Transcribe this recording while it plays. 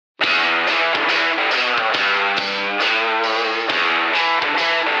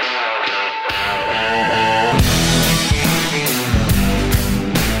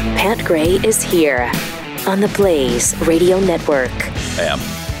Gray is here on the Blaze Radio Network. I am.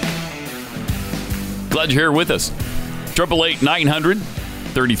 Glad you're here with us.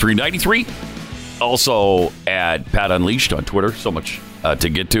 888-900-3393. Also at Pat Unleashed on Twitter. So much to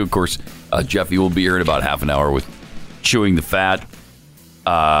get to. Of course, Jeffy will be here in about half an hour with Chewing the Fat.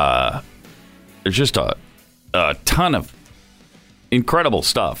 There's just a ton of incredible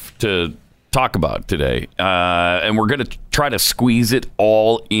stuff to talk about today. And we're going to try to squeeze it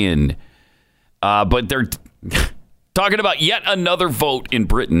all in. But they're talking about yet another vote in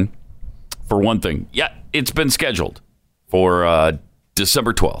Britain, for one thing. Yeah, it's been scheduled for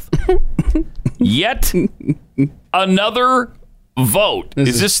December 12th. Yet another vote.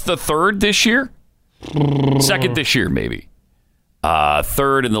 Is this the third this year? Second this year, maybe.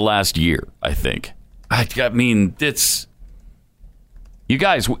 Third in the last year, I think. I mean, it's... You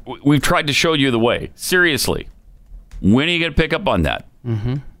guys, we've tried to show you the way. Seriously. When are you going to pick up on that?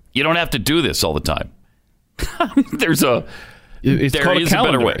 Mm-hmm. You don't have to do this all the time. It's called a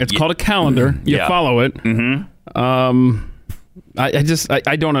calendar. It's called a calendar. You follow it. Mm-hmm.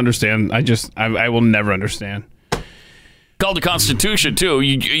 I don't understand. I will never understand. Called the Constitution, too.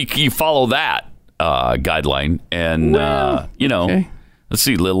 You follow that guideline. And, okay. Let's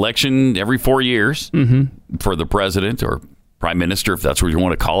see, the election every 4 years for the president or prime minister, if that's what you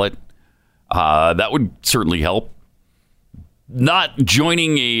want to call it. That would certainly help. Not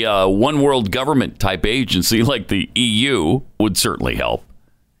joining a one world government type agency like the EU would certainly help.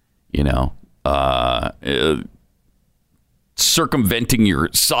 Circumventing your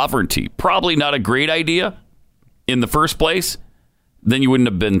sovereignty, probably not a great idea in the first place. Then you wouldn't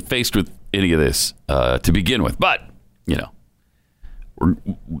have been faced with any of this to begin with. But,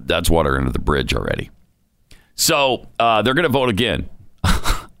 that's water under the bridge already. So they're going to vote again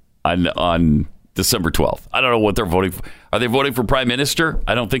on December 12th. I don't know what they're voting for. Are they voting for prime minister?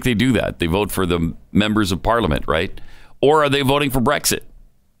 I don't think they do that. They vote for the members of parliament, right? Or are they voting for Brexit?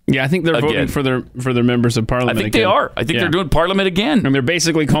 Yeah, I think they're voting for their members of parliament. I think they are. I think they're doing parliament again. And they're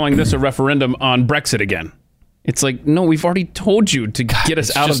basically calling this a referendum on Brexit again. It's like, no, we've already told you to get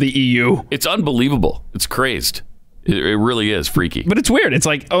us out of the EU. It's unbelievable. It's crazed. It really is freaky. But it's weird. It's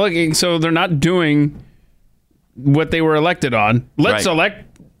like, okay, so they're not doing what they were elected on. Let's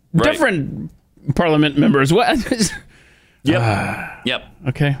elect different parliament members. What? Yep.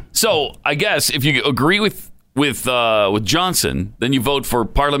 Okay. So I guess if you agree with Johnson, then you vote for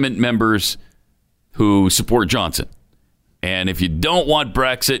parliament members who support Johnson. And if you don't want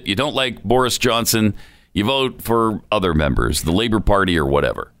Brexit, you don't like Boris Johnson, you vote for other members, the Labour Party or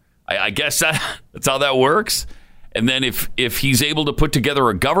whatever. I guess that's how that works. And then if he's able to put together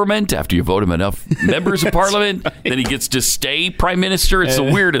a government after you vote him enough members of parliament, then he gets to stay prime minister. It's the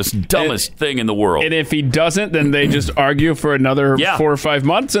weirdest, dumbest thing in the world. And if he doesn't, then they just argue for another 4 or 5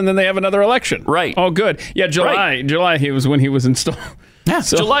 months, and then they have another election. Right. Oh, good. Yeah, July he was when he was installed. Yeah,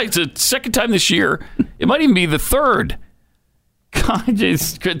 so. July. It's the second time this year. It might even be the third. God,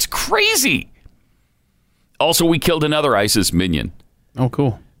 it's crazy. Also, we killed another ISIS minion. Oh,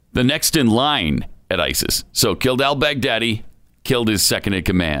 cool. The next in line at ISIS. So killed al-Baghdadi, killed his second in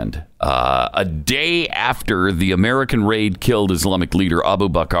command. A day after the American raid killed Islamic leader Abu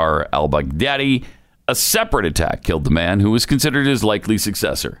Bakr al-Baghdadi, a separate attack killed the man who was considered his likely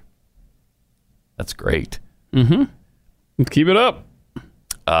successor. That's great. Mm-hmm. Keep it up.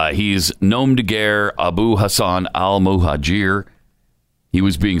 He's Nom de Guerre Abu Hassan al-Muhajir. He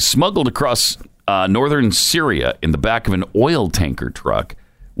was being smuggled across northern Syria in the back of an oil tanker truck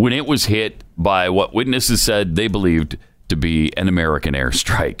when it was hit by what witnesses said they believed to be an American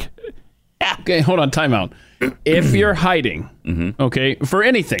airstrike. Okay, hold on, time out. If you're hiding, okay, for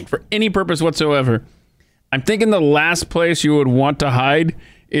anything, for any purpose whatsoever, I'm thinking the last place you would want to hide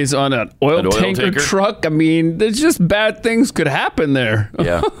is on an oil tanker truck. I mean, there's just bad things could happen there.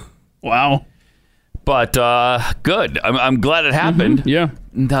 Yeah. Wow. But good. I'm glad it happened. Yeah.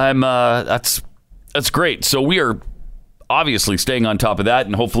 That's great. So we are obviously staying on top of that,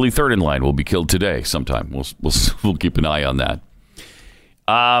 and hopefully third in line will be killed today sometime. We'll keep an eye on that.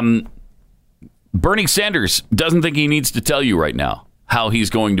 Bernie Sanders doesn't think he needs to tell you right now how he's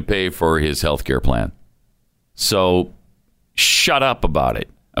going to pay for his health care plan. So shut up about it,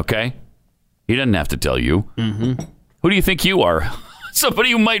 okay? He doesn't have to tell you. Mm-hmm. Who do you think you are?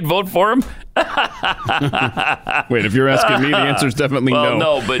 Somebody who might vote for him? Wait, if you're asking me, the answer is definitely no.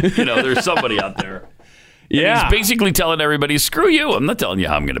 No, but there's somebody out there. Yeah. And he's basically telling everybody, screw you. I'm not telling you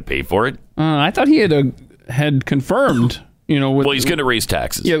how I'm going to pay for it. I thought he had confirmed, well, he's going to raise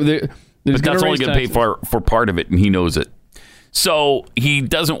taxes. Yeah, but that's only going to pay for part of it, and he knows it. So he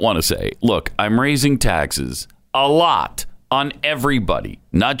doesn't want to say, look, I'm raising taxes a lot on everybody,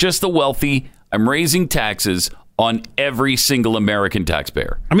 not just the wealthy. I'm raising taxes on every single American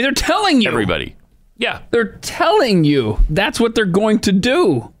taxpayer. I mean, they're telling you. Everybody. Yeah. They're telling you that's what they're going to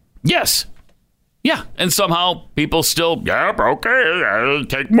do. Yes. Yeah. And somehow people still, yep, okay,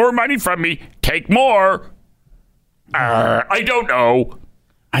 take more money from me. Take more. I don't know.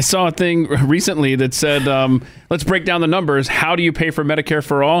 I saw a thing recently that said, let's break down the numbers. How do you pay for Medicare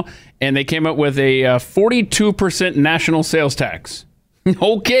for all? And they came up with a 42% national sales tax.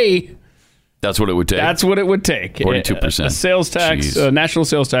 Okay. That's what it would take. That's what it would take. 42%. A sales tax, a national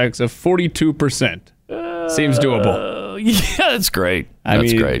sales tax of 42%. Seems doable. Yeah, that's great.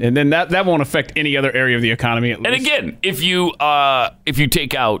 That's great. And then that won't affect any other area of the economy. And again, if you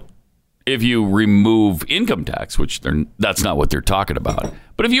remove income tax, which that's not what they're talking about.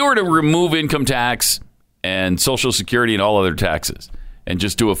 But if you were to remove income tax and Social Security and all other taxes and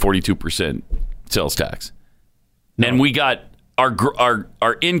just do a 42% sales tax, and we got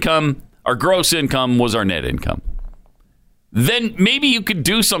our income, our gross income was our net income, then maybe you could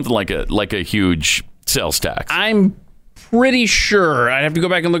do something like a huge sales tax. I'm pretty sure. I'd have to go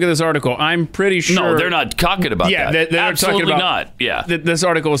back and look at this article. I'm pretty sure. No, they're not talking about that. Yeah, they're absolutely talking about, not. Yeah, this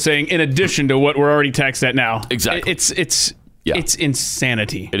article is saying in addition to what we're already taxed at now. Exactly. It's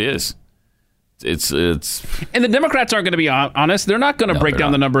insanity. It is. It's and the Democrats aren't going to be honest. They're not going to break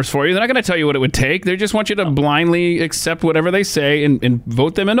down the numbers for you. They're not going to tell you what it would take. They just want you to blindly accept whatever they say and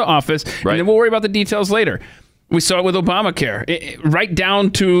vote them into office. Right. And then we'll worry about the details later. We saw it with Obamacare, right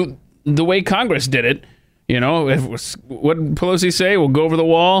down to the way Congress did it. You know, what did Pelosi say? We'll go over the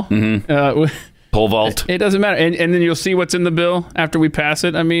wall. Mm-hmm. Pole vault. It doesn't matter. And then you'll see what's in the bill after we pass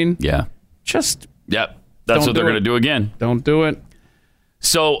it. I mean, just yep. That's what they're going to do again. Don't do it.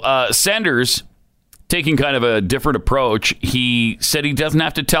 So Sanders, taking kind of a different approach, he said he doesn't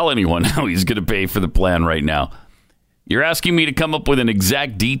have to tell anyone how he's going to pay for the plan right now. You're asking me to come up with an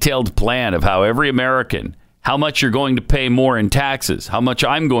exact detailed plan of how every American, how much you're going to pay more in taxes, how much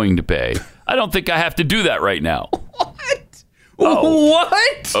I'm going to pay. I don't think I have to do that right now. What? Oh.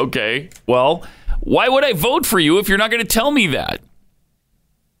 What? Okay. Well, why would I vote for you if you're not going to tell me that?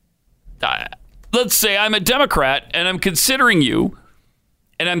 Let's say I'm a Democrat and I'm considering you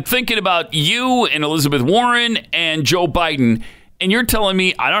and I'm thinking about you and Elizabeth Warren and Joe Biden, and you're telling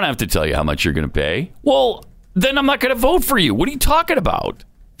me I don't have to tell you how much you're going to pay. Well, then I'm not going to vote for you. What are you talking about?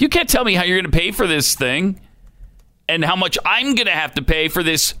 You can't tell me how you're going to pay for this thing and how much I'm going to have to pay for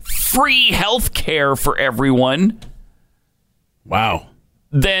this free health care for everyone. Wow.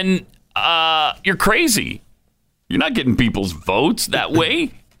 Then you're crazy. You're not getting people's votes that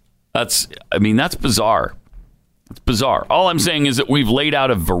way. That's bizarre. It's bizarre. All I'm saying is that we've laid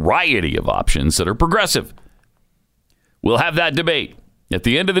out a variety of options that are progressive. We'll have that debate. At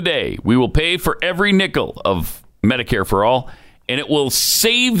the end of the day, we will pay for every nickel of Medicare for all, and it will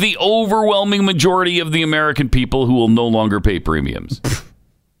save the overwhelming majority of the American people who will no longer pay premiums.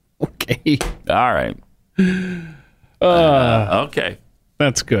 Okay. All right. Okay.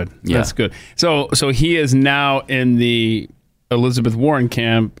 That's good. Yeah. That's good. So he is now in the Elizabeth Warren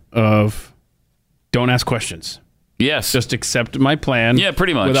camp of don't ask questions. Yes. Just accept my plan. Yeah,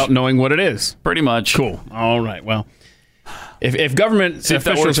 pretty much. Without knowing what it is. Pretty much. Cool. All right. Well, if government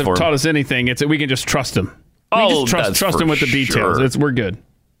officials have taught us anything, it's that we can just trust them. We just trust them with the details. Sure. We're good.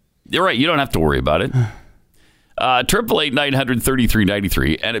 You're right. You don't have to worry about it.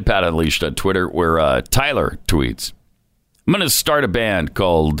 888-900-3393 and at Pat Unleashed on Twitter, where Tyler tweets, I'm going to start a band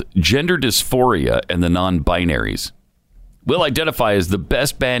called Gender Dysphoria and the Non-Binaries. We'll identify as the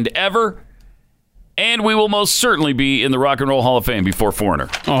best band ever, and we will most certainly be in the Rock and Roll Hall of Fame before Foreigner.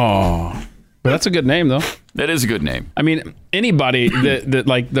 Oh, but that's a good name, though. That is a good name. I mean, anybody that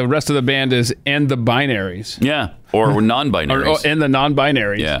like the rest of the band is and the binaries. Yeah, or non-binaries. And the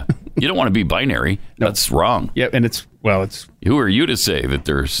non-binaries. Yeah. You don't want to be binary. No. That's wrong. Yeah, and it's... Who are you to say that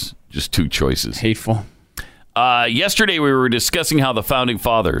there's just two choices? Hateful. Yesterday, we were discussing how the Founding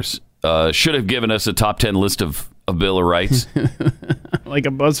Fathers should have given us a top 10 list of Bill of Rights. Like a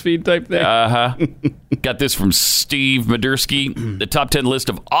BuzzFeed type thing? Uh-huh. Got this from Steve Madursky. The top 10 list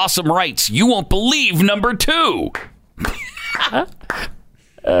of awesome rights you won't believe number 2.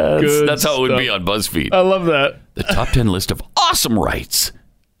 That's how it would be on BuzzFeed. I love that. The top 10 list of awesome rights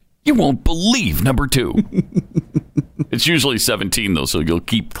you won't believe number 2. It's usually 17, though, so you'll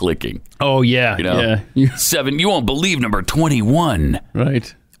keep clicking. Oh, yeah. You know? Yeah. 7, you won't believe number 21.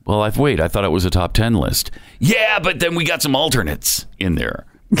 Right. Well, I thought it was a top 10 list. Yeah, but then we got some alternates in there.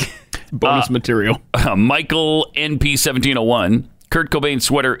 Bonus material. Michael NP1701. Kurt Cobain's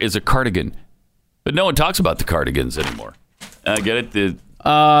sweater is a cardigan. But no one talks about the cardigans anymore. Get it?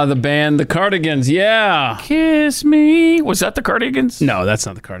 The band, the Cardigans. Yeah. Kiss me. Was that the Cardigans? No, that's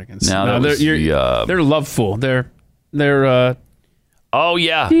not the Cardigans. No, that was they're loveful. They're oh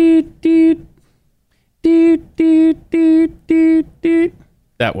yeah.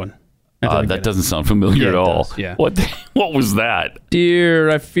 That one. That doesn't sound familiar at all. Does, yeah. What was that? Dear,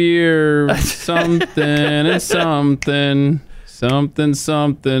 I fear something and something.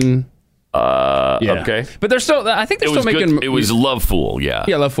 Okay. But they're still, I think they're still making... It was Love Fool, yeah.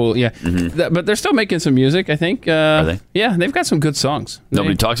 Yeah, Love Fool, yeah. Mm-hmm. But they're still making some music, I think. Are they? Yeah, they've got some good songs.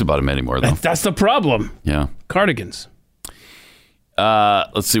 Nobody talks about them anymore, though. That's the problem. Yeah. Cardigans.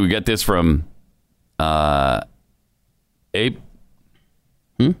 Let's see, we got this from Abe.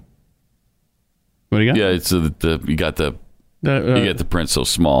 What do you got? Yeah, it's you got the print so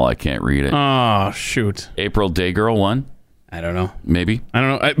small I can't read it. Oh, shoot. April Day Girl 1? I don't know. Maybe. I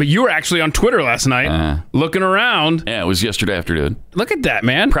don't know. But you were actually on Twitter last night looking around. Yeah, it was yesterday afternoon. Look at that,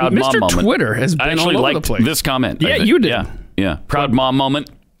 man. Proud Mr. mom moment. Twitter has been all over the place. This comment. Yeah, you did. Yeah. Proud mom moment.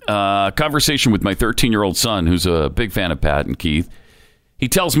 Conversation with my 13-year-old son, who's a big fan of Pat and Keith. He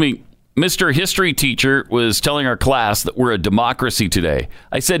tells me, Mr. History teacher was telling our class that we're a democracy today.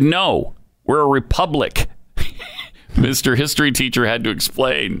 I said, no, we're a republic. Mr. History teacher had to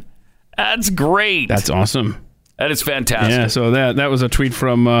explain. That's great. That's awesome. That is fantastic. Yeah, so that was a tweet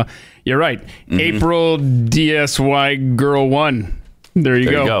from, you're right, April DSY Girl 1. There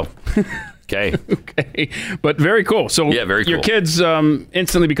you go. Okay. Okay. But very cool. So yeah, very cool. Your kids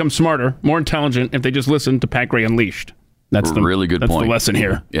instantly become smarter, more intelligent if they just listen to Pat Gray Unleashed. That's the really good point. That's the lesson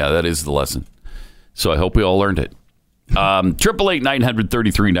here. Yeah, that is the lesson. So I hope we all learned it.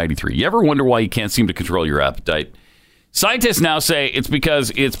 888-900-3393. You ever wonder why you can't seem to control your appetite? Scientists now say it's because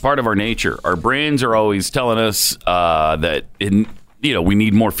it's part of our nature. Our brains are always telling us that we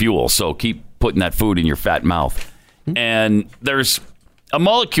need more fuel, so keep putting that food in your fat mouth. And there's a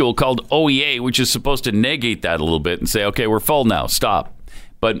molecule called OEA, which is supposed to negate that a little bit and say, okay, we're full now, stop.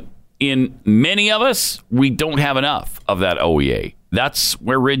 But in many of us, we don't have enough of that OEA. That's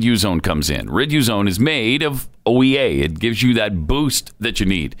where Riduzone comes in. Riduzone is made of OEA. It gives you that boost that you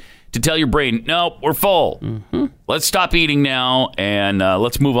need to tell your brain, no, we're full. Mm-hmm. Let's stop eating now and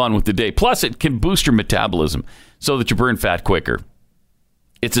let's move on with the day. Plus, it can boost your metabolism so that you burn fat quicker.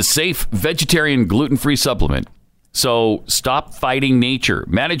 It's a safe, vegetarian, gluten-free supplement. So stop fighting nature.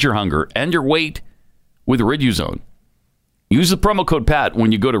 Manage your hunger and your weight with Riduzone. Use the promo code PAT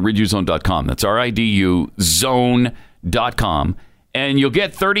when you go to riduzone.com. That's RIDU zone.com. And you'll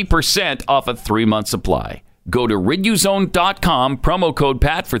get 30% off a 3-month supply. Go to riduzone.com, promo code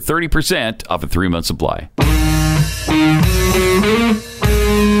PAT for 30% off a 3-month supply.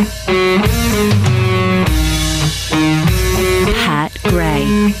 Pat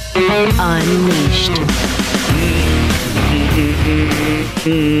Gray Unleashed.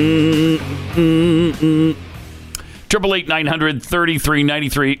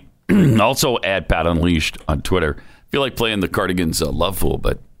 888-900-3393. Also add Pat Unleashed on Twitter. I feel like playing the Cardigans Love Fool,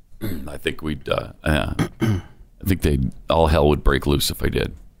 but I think I think all hell would break loose if I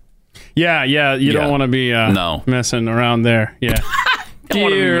did. Yeah. You don't want to be messing around there. Yeah.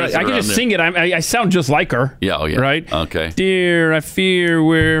 Dear, I can just sing it. I sound just like her. Yeah, oh yeah. Right? Okay. Dear, I fear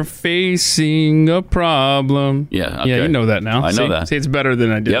we're facing a problem. Yeah, okay. Yeah, you know that now. I know that. See, it's better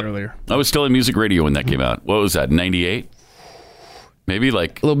than I did earlier. I was still in music radio when that came out. What was that, 98? Maybe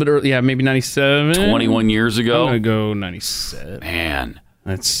like... A little bit early. Yeah, maybe 97. 21 years ago? I'm going to go 97. Man.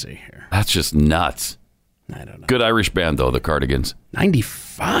 Let's see here. That's just nuts. I don't know. Good Irish band, though, the Cardigans.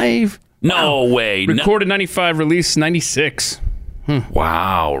 95? No way. Recorded 95, released 96.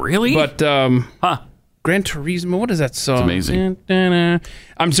 Wow, really? But, Gran Turismo, what is that song? It's amazing.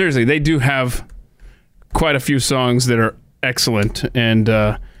 I'm seriously, they do have quite a few songs that are excellent. And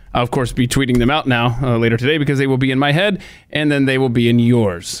I'll, of course, be tweeting them out now later today because they will be in my head. And then they will be in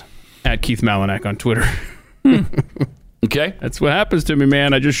yours at Keith Malinak on Twitter. Okay. That's what happens to me,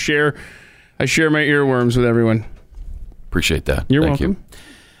 man. I share my earworms with everyone. Appreciate that. You're Thank welcome.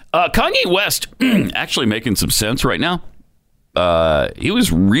 You. Kanye West actually making some sense right now. He was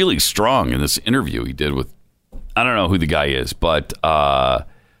really strong in this interview he did with, I don't know who the guy is, but the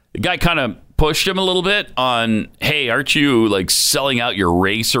guy kind of pushed him a little bit on, hey, aren't you like selling out your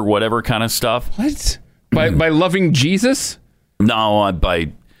race or whatever kind of stuff? What? By loving Jesus? No,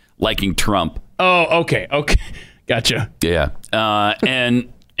 by liking Trump. Oh, okay. Gotcha. Yeah.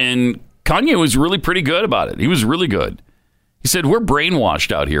 And Kanye was really pretty good about it. He was really good. He said, we're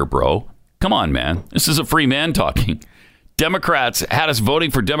brainwashed out here, bro. Come on, man. This is a free man talking. Democrats had us voting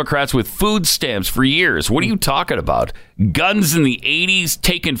for Democrats with food stamps for years. What are you talking about? Guns in the 80s,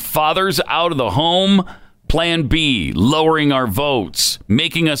 taking fathers out of the home, Plan B, lowering our votes,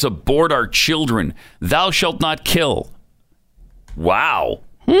 making us abort our children. Thou shalt not kill. Wow.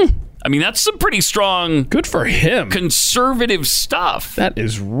 I mean, that's some pretty strong... Good for him. Conservative stuff. That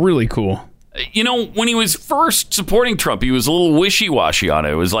is really cool. You know, when he was first supporting Trump, he was a little wishy-washy on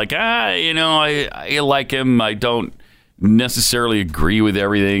it. It was like, I like him. I don't necessarily agree with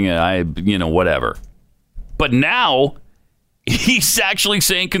everything. Whatever. But now, he's actually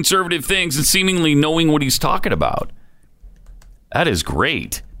saying conservative things and seemingly knowing what he's talking about. That is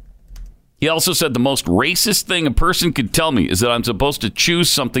great. He also said the most racist thing a person could tell me is that I'm supposed to choose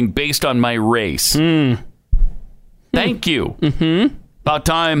something based on my race. Thank you. Mm-hmm. About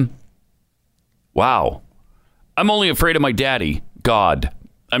time. Wow. I'm only afraid of my daddy, God.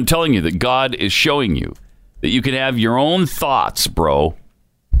 I'm telling you that God is showing you that you can have your own thoughts, bro.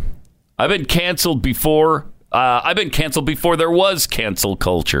 I've been canceled before. There was cancel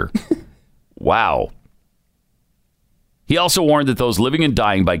culture. Wow. He also warned that those living and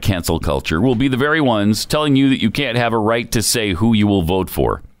dying by cancel culture will be the very ones telling you that you can't have a right to say who you will vote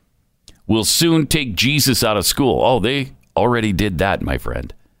for. We'll soon take Jesus out of school. Oh, they already did that, my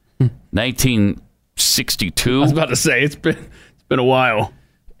friend. 1962. I was about to say, it's been a while.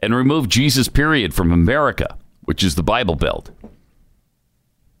 And remove Jesus, period, from America, which is the Bible Belt.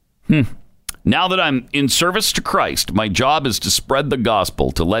 Now that I'm in service to Christ, my job is to spread the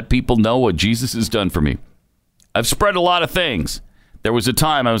gospel, to let people know what Jesus has done for me. I've spread a lot of things. There was a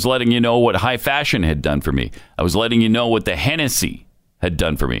time I was letting you know what high fashion had done for me. I was letting you know what the Hennessy had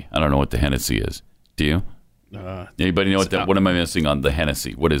done for me. I don't know what the Hennessy is. Do you? Anybody know what am I missing on the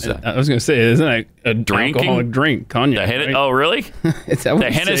Hennessy? What is that? I was going to say, isn't it a alcoholic drink? Cognac. Right? Oh, really? Is that what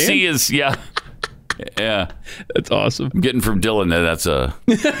the Hennessy saying? Is, yeah. That's awesome. I'm getting from Dylan that that's a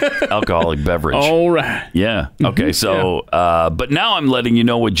alcoholic beverage. All right. Yeah. Okay. So, but now I'm letting you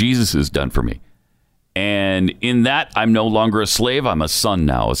know what Jesus has done for me. And in that, I'm no longer a slave. I'm a son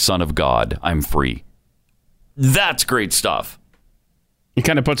now, a son of God. I'm free. That's great stuff. It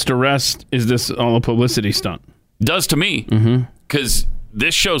kind of puts to rest, is this all a publicity stunt? Does to me. Because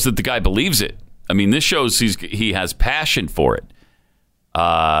this shows that the guy believes it. I mean, this shows he has passion for it.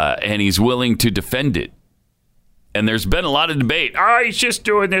 And he's willing to defend it. And there's been a lot of debate. Oh, he's just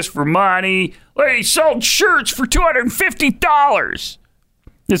doing this for money. He sold shirts for $250.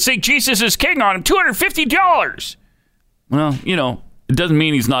 That say Jesus is king on him, $250. Well, it doesn't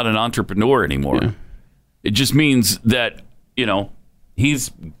mean he's not an entrepreneur anymore. Yeah. It just means that, he's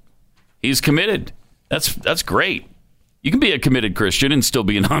committed. That's great. You can be a committed Christian and still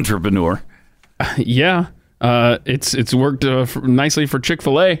be an entrepreneur. Yeah. It's worked nicely for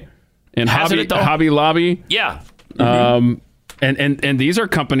Chick-fil-A and Hobby Lobby. Yeah. And these are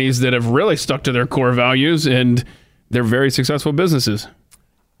companies that have really stuck to their core values, and they're very successful businesses.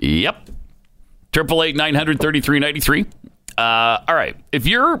 Yep. 888-900-3393. All right. If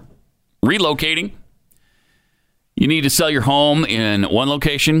you're relocating, you need to sell your home in one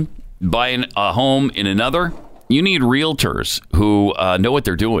location, buy a home in another. You need realtors who know what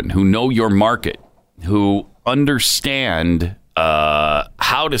they're doing, who know your market, who understand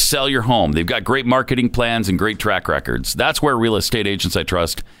how to sell your home. They've got great marketing plans and great track records. That's where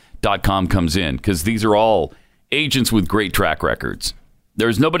realestateagentsitrust.com comes in, because these are all agents with great track records.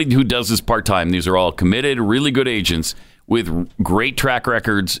 There's nobody who does this part-time. These are all committed, really good agents with great track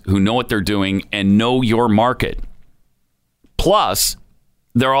records who know what they're doing and know your market. Plus,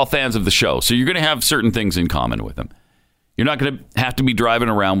 they're all fans of the show, so you're going to have certain things in common with them. You're not going to have to be driving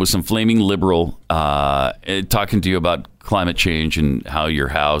around with some flaming liberal talking to you about climate change and how your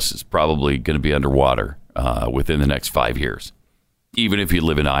house is probably going to be underwater within the next 5 years, even if you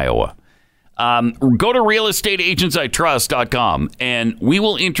live in Iowa. Go to realestateagentsitrust.com and we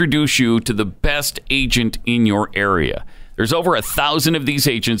will introduce you to the best agent in your area. There's over 1,000 of these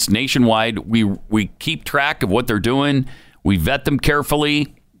agents nationwide. We keep track of what they're doing. We vet them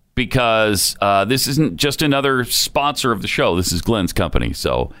carefully because this isn't just another sponsor of the show. This is Glenn's company,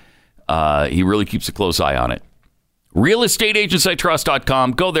 so he really keeps a close eye on it.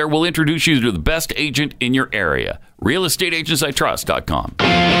 realestateagentsitrust.com. Go there. We'll introduce you to the best agent in your area. realestateagentsitrust.com.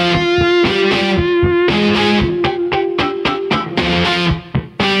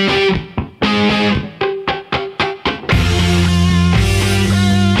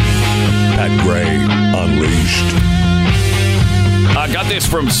 Pat Gray Unleashed. I got this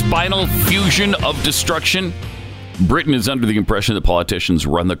from Spinal Fusion of Destruction. Britain is under the impression that politicians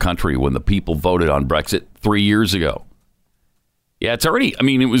run the country when the people voted on Brexit 3 years ago. Yeah, it's already,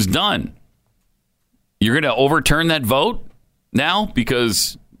 it was done. You're going to overturn that vote now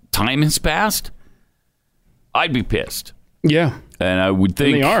because time has passed? I'd be pissed. Yeah. And I would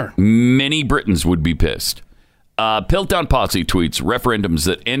think many Britons would be pissed. Piltdown Posse tweets, referendums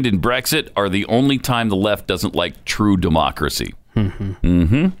that end in Brexit are the only time the left doesn't like true democracy.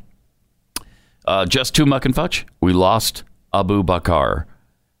 Just too muck and fudge. We lost Abu Bakr.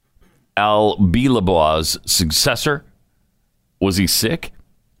 Al-Bilabaw's successor. Was he sick?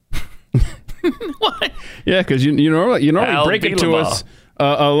 What? Yeah, because you normally break it to us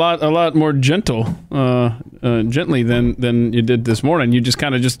a lot more gently than you did this morning. You just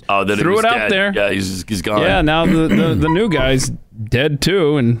kind of threw it out there. Yeah, he's gone. Yeah, now the new guy's dead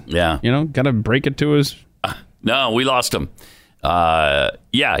too, and got to break it to us. No, we lost him.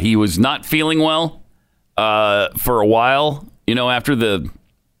 He was not feeling well for a while. After the.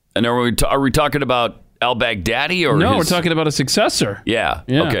 And are we talking about al-Baghdadi or no? We're talking about a successor. Yeah.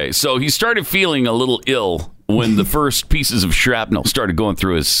 Okay. So he started feeling a little ill when the first pieces of shrapnel started going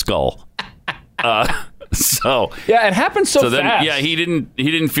through his skull. It happened so then, fast. Yeah, he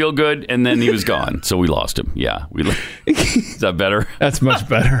didn't feel good, and then he was gone. So we lost him. Yeah. Is that better? That's much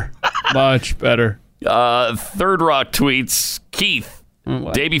better. Much better. Third Rock tweets, Keith,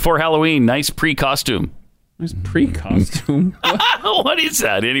 day before Halloween, nice pre-costume. Nice pre-costume? What is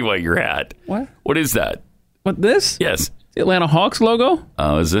that? Anyway, your hat. What? What is that? What, this? Yes. The Atlanta Hawks logo?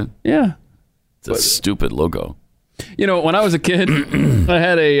 Oh, is it? Yeah. It's a stupid logo. When I was a kid, I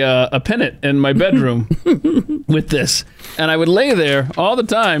had a pennant in my bedroom with this. And I would lay there all the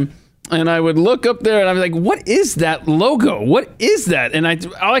time, and I would look up there, and I was like, what is that logo? What is that? And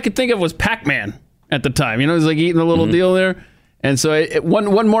all I could think of was Pac-Man at the time. It was like eating a little deal there. And so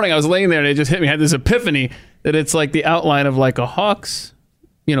one morning I was laying there, and it just hit me. I had this epiphany that it's like the outline of like a hawk's,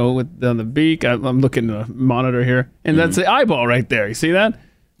 with on the beak. I'm looking at the monitor here, and that's the eyeball right there. You see that?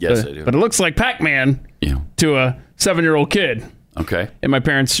 Yes, I do. But it looks like Pac-Man to a 7-year-old kid. Okay. And my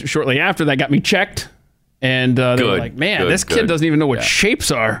parents, shortly after that, got me checked. And they were like, man, this kid doesn't even know what shapes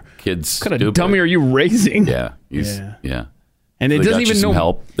are. Kids, what kind of dummy are you raising? Yeah. And it doesn't even know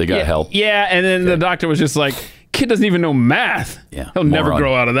help. They got help. Yeah, and then the doctor was just like, kid doesn't even know math. Yeah. He'll never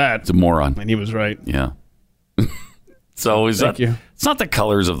grow out of that. It's a moron. And he was right. Yeah. So Thank you. It's not the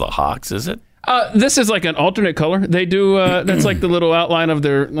colors of the Hawks, is it? This is like an alternate color. They do. That's like the little outline of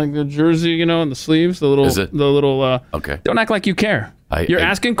their the jersey, and the sleeves. The little. Is it? The little. Okay. Don't act like you care. You're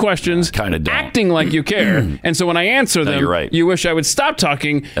asking questions, kind of acting like you care, and so when I answer them, you're right. You wish I would stop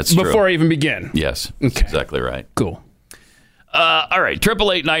talking before I even begin. Yes. That's exactly right. Cool. All right.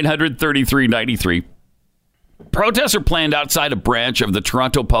 888-900-3393. Protests are planned outside a branch of the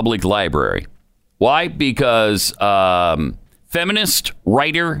Toronto Public Library. Why? Because feminist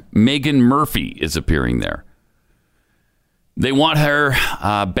writer Megan Murphy is appearing there. They want her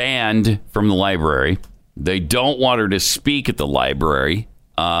banned from the library. They don't want her to speak at the library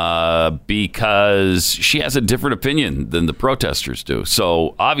because she has a different opinion than the protesters do.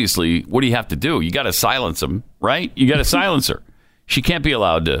 So obviously, what do you have to do? You got to silence them, right? You got to silence her. She can't be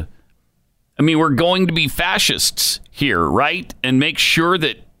allowed to. I mean, we're going to be fascists here, right? And make sure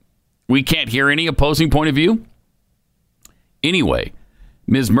that we can't hear any opposing point of view. Anyway,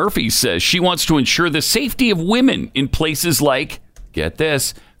 Ms. Murphy says she wants to ensure the safety of women in places like, get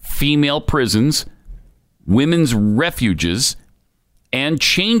this, female prisons, women's refuges, and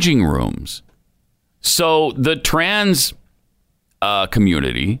changing rooms. So the trans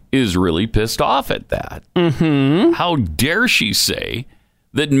community is really pissed off at that. Mm-hmm. How dare she say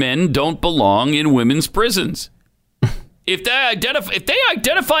that men don't belong in women's prisons? If they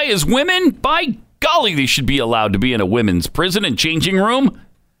identify as women, by golly, they should be allowed to be in a women's prison and changing room.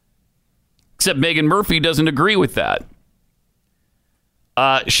 Except Megan Murphy doesn't agree with that.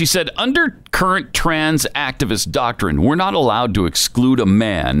 She said, under current trans activist doctrine, we're not allowed to exclude a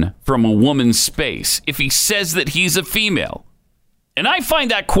man from a woman's space if he says that he's a female. And I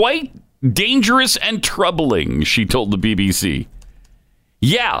find that quite dangerous and troubling, she told the BBC.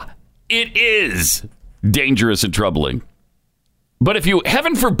 Yeah, it is dangerous and troubling. But if you,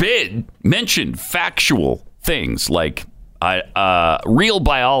 heaven forbid, mention factual things like real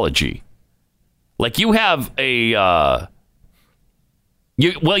biology, like you have a,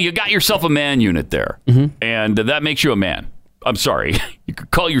 you got yourself a man unit there, and that makes you a man. I'm sorry, you could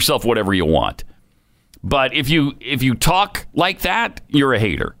call yourself whatever you want, but if you talk like that, you're a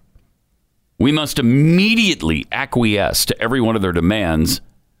hater. We must immediately acquiesce to every one of their demands,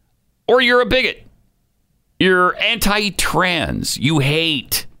 or you're a bigot. You're anti-trans. You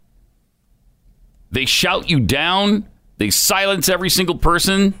hate. They shout you down. They silence every single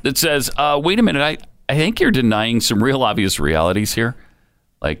person that says, wait a minute, I think you're denying some real obvious realities here.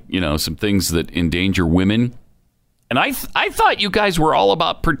 Like, some things that endanger women. And I thought you guys were all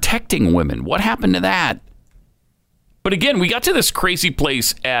about protecting women. What happened to that? But again, we got to this crazy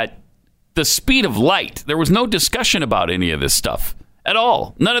place at the speed of light. There was no discussion about any of this stuff at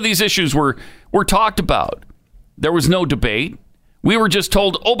all. None of these issues were talked about. There was no debate. We were just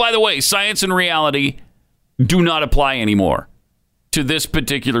told, oh, by the way, science and reality do not apply anymore to this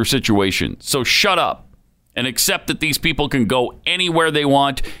particular situation. So shut up and accept that these people can go anywhere they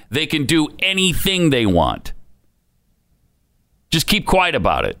want. They can do anything they want. Just keep quiet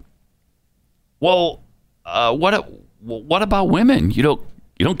about it. Well, what about women? You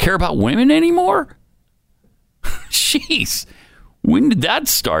don't care about women anymore? Jeez. When did that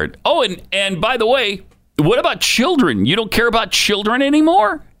start? Oh, and by the way, what about children? You don't care about children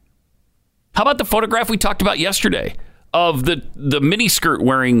anymore? How about the photograph we talked about yesterday of the miniskirt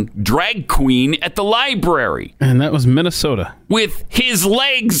wearing drag queen at the library? And that was Minnesota. With his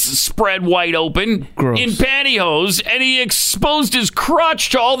legs spread wide open. Gross. In pantyhose, and he exposed his crotch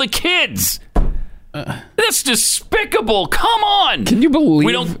to all the kids. That's despicable. Come on. Can you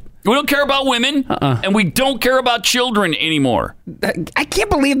believe? We don't care about women, and we don't care about children anymore. I can't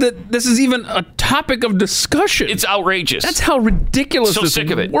believe that this is even a topic of discussion. It's outrageous. That's how ridiculous So this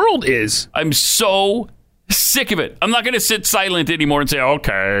sick of it. world is. I'm so sick of it. I'm not going to sit silent anymore and say,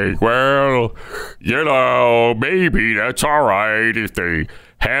 okay, well, maybe that's all right if they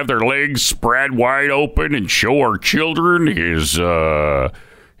have their legs spread wide open and show our children his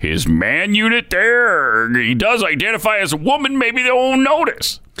man unit there. He does identify as a woman. Maybe they won't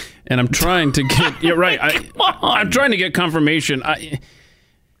notice. And I'm trying to get you're right. I'm trying to get confirmation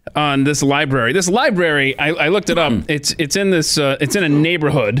on this library. This library, I looked it up. It's in this. It's in a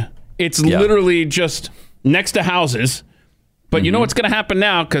neighborhood. It's literally just next to houses. But you know what's going to happen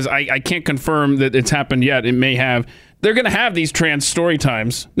now? Because I can't confirm that it's happened yet. It may have. They're going to have these trans story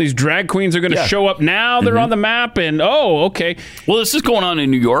times. These drag queens are going to show up now. They're on the map. And, okay. Well, this is going on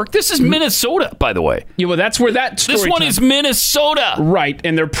in New York. This is Minnesota, by the way. Yeah, well, that's where that story This one is Minnesota. Right.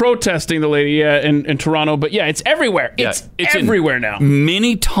 And they're protesting the lady in Toronto. But, yeah, it's everywhere. It's everywhere now.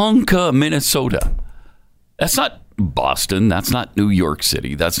 Minnetonka, Minnesota. That's not Boston. That's not New York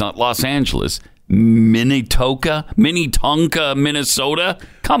City. That's not Los Angeles. Minnetonka, Minnesota.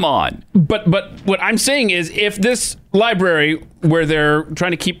 Come on. But what I'm saying is, if this library where they're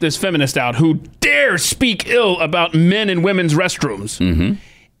trying to keep this feminist out who dare speak ill about men and women's restrooms,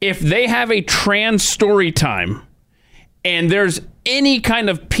 if they have a trans story time and there's any kind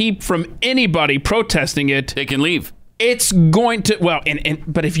of peep from anybody protesting it, they can leave. It's going to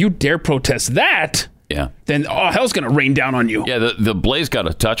but if you dare protest that, then hell's going to rain down on you. Yeah, the Blaze got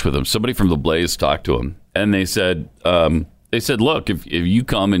in touch with him. Somebody from the Blaze talked to him, and they said, look, if you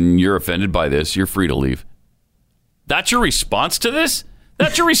come and you're offended by this, you're free to leave. That's your response to this?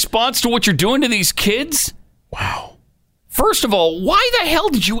 That's your response to what you're doing to these kids? Wow. First of all, why the hell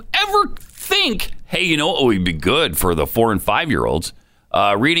did you ever think, hey, you know what would be good for the 4 and 5-year-olds?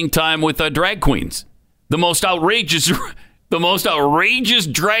 Reading time with drag queens. The most outrageous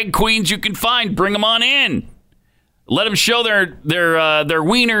drag queens you can find. Bring them on in. Let them show their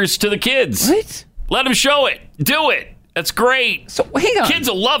wieners to the kids. What? Let them show it. Do it. That's great. So hang on. Kids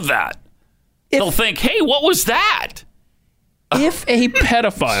will love that. They'll think, hey, what was that? If a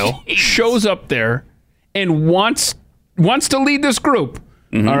pedophile shows up there and wants to lead this group,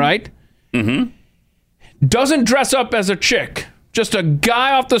 all right, doesn't dress up as a chick, just a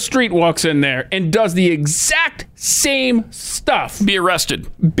guy off the street walks in there and does the exact same stuff. Be arrested.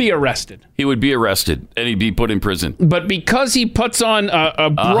 He would be arrested, and he'd be put in prison. But because he puts on a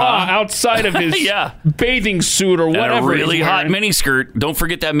bra outside of his bathing suit or whatever, and a really hot miniskirt. Don't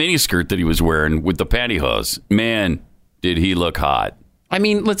forget that miniskirt that he was wearing with the pantyhose. Man, did he look hot. I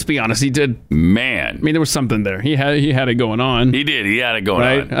mean, let's be honest. He did. Man. I mean, there was something there. He had it going on. He did. He had it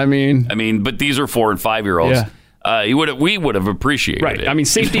going on. I mean, but these are 4 and 5-year-olds. Yeah. We would have appreciated it. I mean,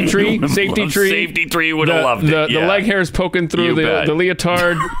 safety tree would have loved it. The leg hairs poking through the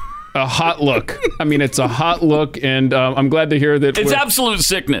leotard. A hot look. I mean, it's a hot look, and I'm glad to hear that. It's absolute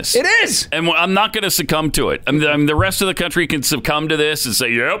sickness. It is. And I'm not going to succumb to it. I mean, the rest of the country can succumb to this and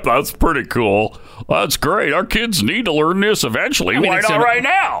say, yep, that's pretty cool. That's great. Our kids need to learn this eventually. Why not right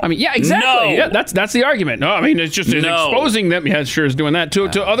now? I mean, yeah, exactly. No. Yeah, that's the argument. No, I mean, it's just exposing them. Yeah, sure is doing that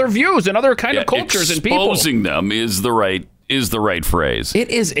to other views and other kind of cultures and people. Exposing them is the right phrase. It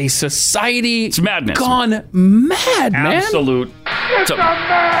is a society. It's madness. Gone mad, man. Absolute. It's a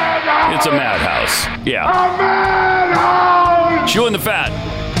madhouse. Yeah. A madhouse. Chewing the fat.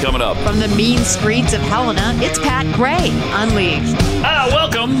 Coming up. From the mean streets of Helena, it's Pat Gray Unleashed.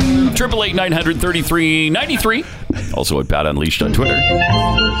 Welcome. 888-900-3393. Also at Pat Unleashed on Twitter.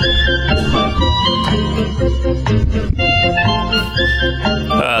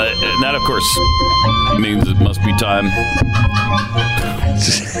 And that, of course, means it must be time.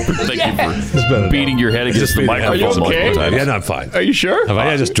 Thank you for beating your head against the microphone. Are you okay? Yeah, no, I'm fine. Are you sure?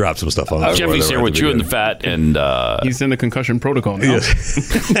 I just dropped some stuff on. Jeffy's here with you and the fat, and he's in the concussion protocol now.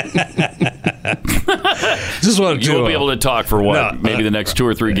 Just wanted you won't be able to talk for what? Maybe the next 2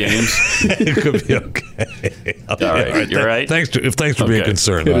 or 3 games. It could be okay. All right, you're right. Thanks for being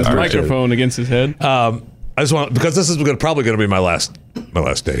concerned. His microphone against his head. I just want, because this is probably going to be my last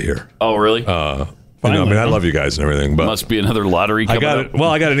day here. Oh, really? I love you guys and everything, but must be another lottery coming up.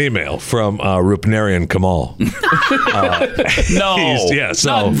 Well, I got an email from Rupnarian Kamal. No, not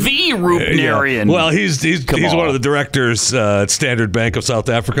the Rupnarian. Yeah. Well, he's one of the directors at Standard Bank of South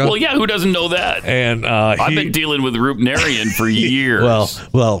Africa. Well, yeah, who doesn't know that? And I've been dealing with Rupnarian for years.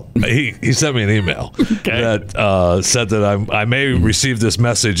 Well, he sent me an email that said that I may receive this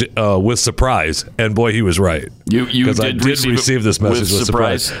message with surprise, and boy, he was right. You because I did receive this message with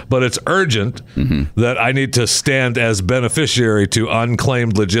surprise, but it's urgent. Mm-hmm. That I need to stand as beneficiary to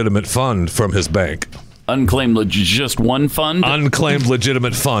unclaimed legitimate fund from his bank. Unclaimed, just one fund? Unclaimed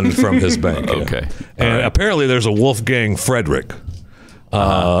legitimate fund from his bank. Okay. And apparently there's a Wolfgang Frederick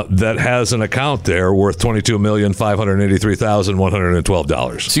that has an account there worth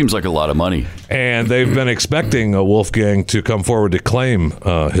 $22,583,112. Seems like a lot of money. And they've been expecting a Wolfgang to come forward to claim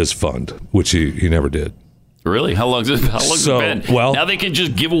his fund, which he never did. Really? How long has it been? Well, now they can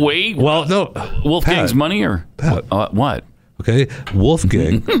just give away Wolfgang's Pat, money? Or Pat. What? Okay,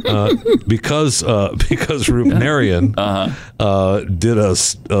 Wolfgang, because Rupnarian did a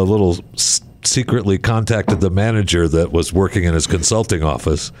little secretly contacted the manager that was working in his consulting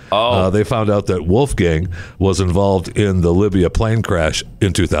office. They found out that Wolfgang was involved in the Libya plane crash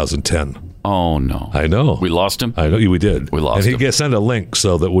in 2010. Oh, no. I know. We lost him? I know. We did. We lost him. And he sent a link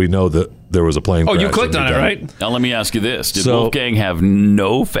so that we know that there was a plane crash. Oh, you clicked on it, right? Now, let me ask you this. Did Wolfgang have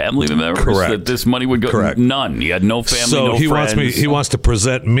no family members that this money would go? Correct. None. He had no family, no friends. He wants to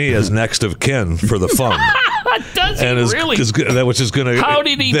present me as next of kin for the fund. Does he really? Which is going to. How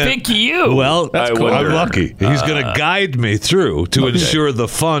did he pick you? Well, I'm lucky. He's going to guide me through to ensure the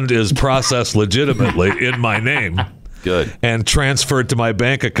fund is processed legitimately in my name. Good. And transferred to my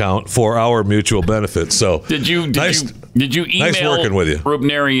bank account for our mutual benefit. So did you email working with you.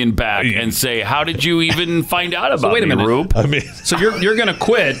 Rupnarian back and say, how did you even find out about wait a minute, Rup? I mean, so you're going to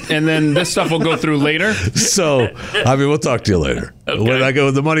quit, and then this stuff will go through later. So we'll talk to you later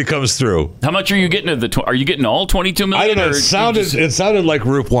when the money comes through. How much are you getting? Are you getting all $22 million? I don't know. It sounded like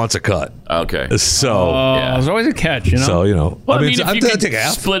Rup wants a cut. Okay. So there's always a catch, you know. So Well, I mean, if you could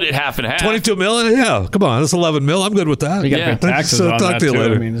split it half and half. $22 million. Yeah, come on, that's $11 million. I'm good with that. You got to pay taxes on talk that to you too.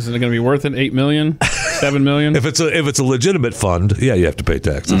 later. I mean, is it going to be worth it? $8 million, $7 million? If it's a legitimate fund, you have to pay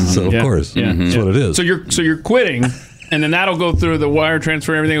taxes. Mm-hmm. So of course, that's what it is. So you're quitting, and then that'll go through the wire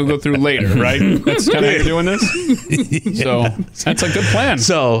transfer. Everything will go through later, right? That's kind of how you're doing this. So that's a good plan.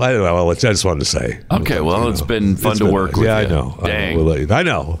 So I don't know. I just wanted to say. Okay, well, it's been fun to work with. Yeah, you. I know. Dang. I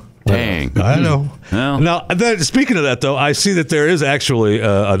know. Dang. I know. Well. Now, speaking of that, though, I see that there is actually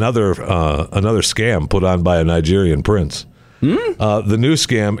another scam put on by a Nigerian prince. The new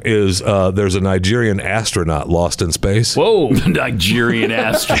scam is there's a Nigerian astronaut lost in space. Whoa. Nigerian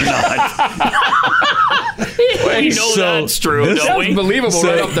astronaut. We know that's true, don't we? That's believable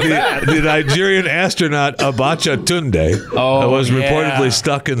right off the bat. The Nigerian astronaut Abacha Tunde was reportedly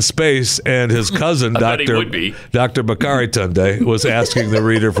stuck in space, and his cousin, Dr. Bakari Tunde, was asking the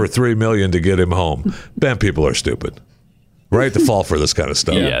reader for $3 million to get him home. Man, people are stupid. Right to fall for this kind of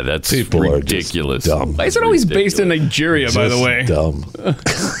stuff. Yeah, that's people ridiculous. Are just dumb. Why is it always based in Nigeria, by the way? Dumb.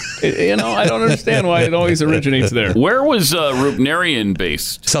 I don't understand why it always originates there. Where was Rupnarian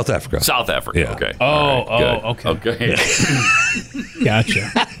based? South Africa. South Africa. Yeah. Okay. Okay. Gotcha.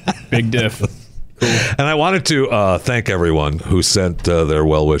 Big diff. Cool. And I wanted to thank everyone who sent their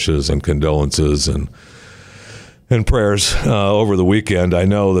well wishes and condolences and prayers over the weekend. I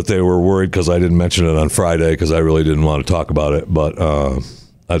know that they were worried because I didn't mention it on Friday because I really didn't want to talk about it. But I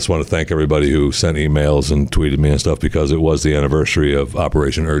just want to thank everybody who sent emails and tweeted me and stuff because it was the anniversary of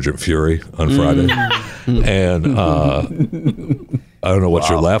Operation Urgent Fury on Friday. And I don't know what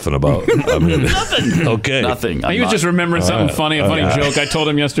you're laughing about. I mean, nothing. Okay. Nothing. He was just remembering something funny, a funny joke I told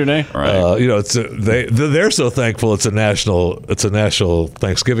him yesterday. Right. They're so thankful it's a national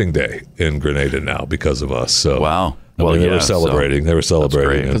Thanksgiving Day in Grenada now because of us. So wow. They were celebrating. They were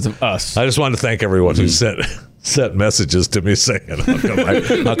celebrating because of us. I just wanted to thank everyone who sent sent messages to me saying,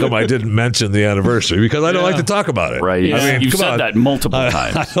 how come I didn't mention the anniversary? Because I don't like to talk about it. Right. I mean, you said that multiple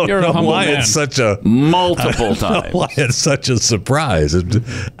times. I don't You're know a humble why man. it's such a multiple times. why it's such a surprise.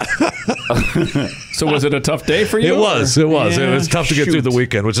 So was it a tough day for you? It was. It was. Yeah, It was tough to get through the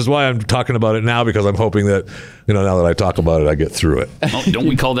weekend, which is why I'm talking about it now, because I'm hoping that, now that I talk about it, I get through it. Oh, don't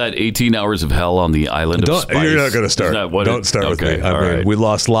we call that 18 hours of hell on the island of spice? You're not going to start. Don't start with me. I mean, we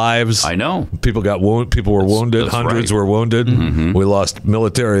lost lives. I know. People got wounded. People were wounded. That's Hundreds right. were wounded. Mm-hmm. We lost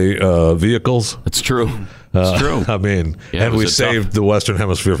military vehicles. It's true. It's true. I mean, Yeah, and we saved the Western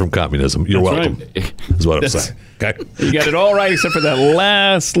Hemisphere from communism. You're That's welcome. right. Is what I'm saying. Okay. You got it all right except for that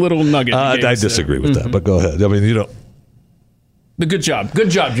last little nugget. I disagree with that, but go ahead. I mean, Good job.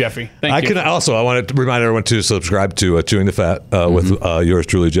 Good job, Jeffy. Thank you. I want to remind everyone to subscribe to Chewing the Fat with yours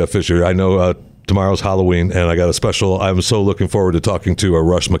truly, Jeff Fisher. I know tomorrow's Halloween, and I got a special. I'm so looking forward to talking to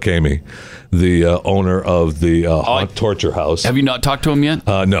Rush McCamey, the owner of the Haunt Torture House. Have you not talked to him yet?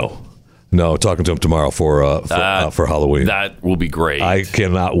 No, talking to him tomorrow for Halloween. That will be great. I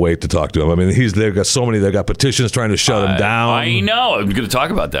cannot wait to talk to him. I mean, they've got so many. They've got petitions trying to shut him down. I know. I'm going to talk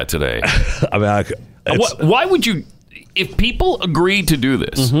about that today. I mean, why would you? If people agree to do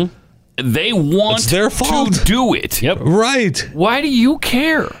this, they want It's their fault. to do it. Yep. Right. Why do you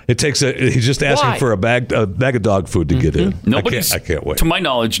care? It takes he's just asking Why? for a bag of dog food to get in. Nobody's, I can't wait. To my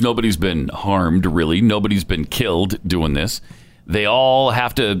knowledge, nobody's been harmed, really. Nobody's been killed doing this. They all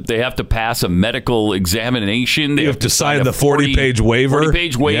have to pass a medical examination. They You have to sign a the 40-page waiver.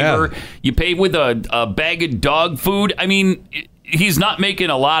 40-page waiver. Yeah. You pay with a bag of dog food. I mean, he's not making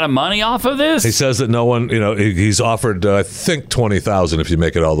a lot of money off of this. He says that no one, he's offered, I think, $20,000 if you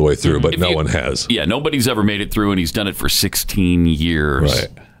make it all the way through, but no one has. Yeah, nobody's ever made it through, and he's done it for 16 years. Right.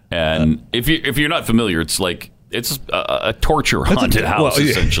 And if you're not familiar, it's like it's a torture haunted house,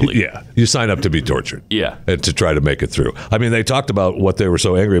 essentially. Yeah, you sign up to be tortured. Yeah. And to try to make it through. I mean, they talked about what they were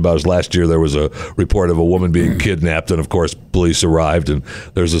so angry about is last year there was a report of a woman being kidnapped, and of course police arrived, and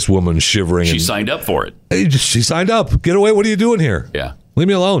there's this woman shivering. She signed up for it. She signed up. Get away. What are you doing here? Yeah. Leave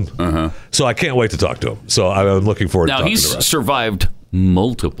me alone. So I can't wait to talk to him. So I'm looking forward to Now, talking to he's him. survived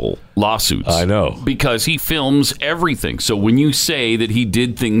multiple lawsuits. I know. Because he films everything. So when you say that he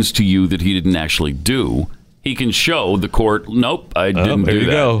did things to you that he didn't actually do, he can show the court, nope, I didn't there do you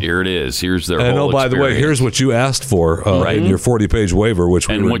that. go. Here it is. Here's their And whole by the way, experience. here's what you asked for in your 40-page waiver, which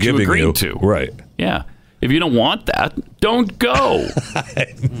we And were what you giving agreed to. Right. Yeah. If you don't want that, don't go.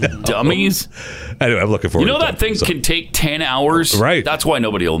 Dummies. Anyway, I'm looking forward You know to that thing talking to him. can take 10 hours? Right. That's why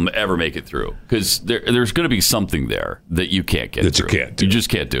nobody will ever make it through. Because there's going to be something there that you can't get That you through. can't do. You just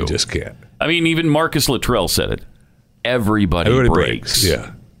can't do. Just can't. I mean, even Marcus Luttrell said it. Everybody breaks.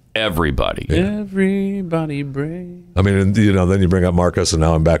 Yeah. Everybody. Everybody break. I mean, and, then you bring up Marcus, and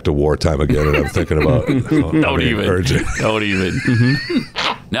now I'm back to wartime again, and I'm thinking about Don't even. Don't even.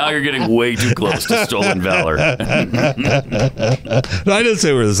 Now you're getting way too close to stolen valor. No, I didn't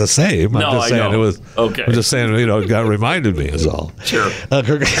say it was the same. I'm No, just I saying know. it was. Okay. I'm just saying, it got reminded me is all. Sure.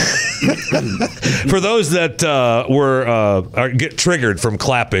 For those that get triggered from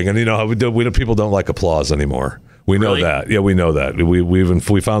clapping, and how people don't like applause anymore. We know Really? that. Yeah, we know that.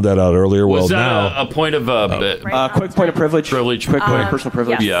 We found that out earlier. Was that now a point of Quick point of privilege. Quick point of personal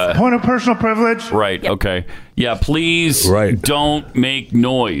privilege. Yeah. Point of personal privilege. Right. Okay. Yeah. Please Right. don't make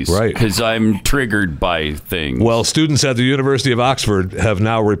noise. Right. Because I'm triggered by things. well, students at the University of Oxford have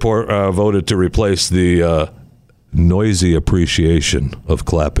now voted to replace the noisy appreciation of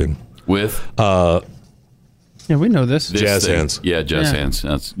clapping. With Yeah, we know this. this Jazz thing. hands. Yeah, jazz Yeah.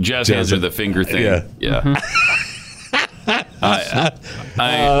 hands. Jazz hands are the finger thing. Yeah. Yeah.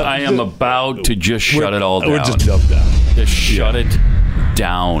 I am about to just shut it all down. We're just dumbed down. Just shut it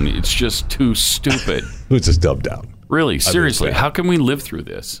down. It's just too stupid. We're just dumbed down. Really, seriously, bad. how can we live through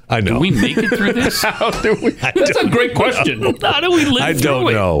this? I know. Do we make it through this? That's a great question. How do we live I through don't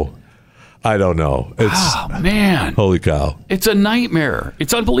it? know. I don't know. It's Oh, man. holy cow. It's a nightmare.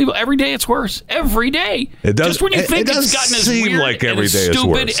 It's unbelievable. Every day it's worse. Every day. It does- Just when you it think does it's gotten as seem weird like and every as day is stupid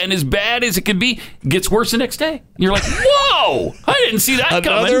worse. and as bad as it could be, it gets worse the next day. And you're like, whoa, I didn't see that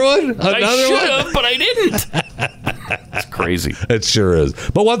Another coming. one? I Another should one? have, but I didn't. It's crazy. It sure is.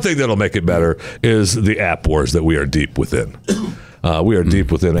 But one thing that'll make it better is the app wars that we are deep within. We are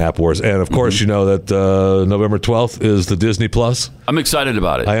deep within app wars. And, of course, you know that November 12th is the Disney Plus. I'm excited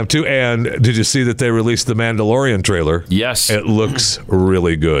about it. I am, too. And did you see that they released the Mandalorian trailer? Yes. It looks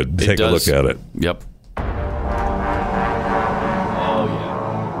really good. Take a look does. at it. Yep.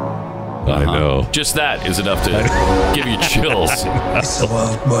 I know. Just that is enough to give you chills. Is the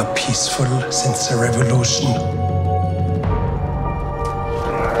world more peaceful since the revolution?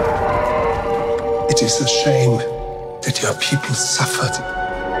 It It is a shame that your people suffered.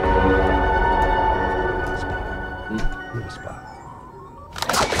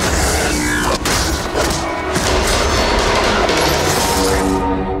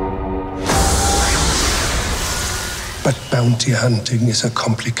 But bounty hunting is a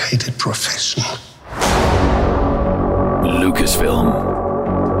complicated profession. Lucasfilm.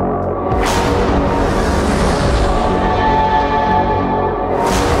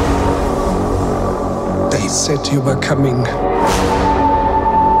 They said you were coming.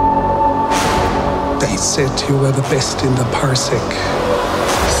 They said you were the best in the parsec.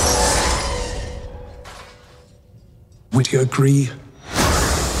 Would you agree?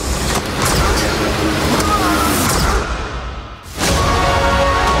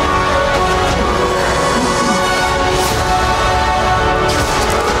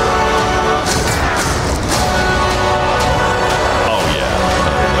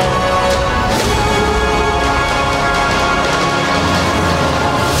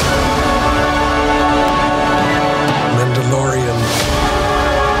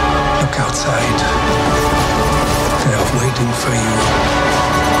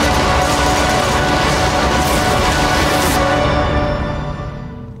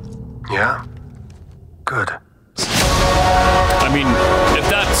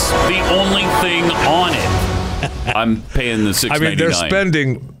 I'm paying the $6.99. I mean, they're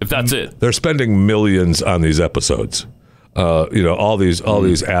spending. If that's it, they're spending millions on these episodes. All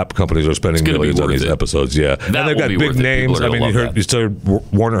these app companies are spending millions on these episodes. Yeah, and they've got big names. I mean, you said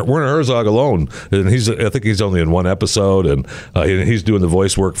Werner Herzog alone, and I think he's only in one episode, and he's doing the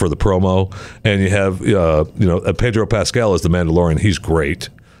voice work for the promo. And you have Pedro Pascal as the Mandalorian. He's great.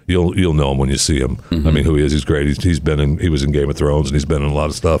 You'll know him when you see him. Mm-hmm. I mean, who he is? He's great. He was in Game of Thrones, and he's been in a lot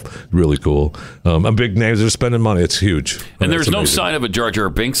of stuff. Really cool. Big names. They're spending money. It's huge. And there's no sign of a Jar Jar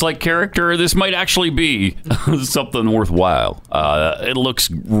Binks like character. This might actually be something worthwhile. It looks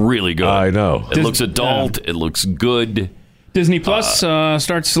really good. I know. It looks adult. It looks good. Disney Plus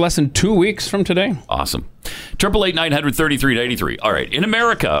starts less than 2 weeks from today. Awesome. 888-900-3393. All right. In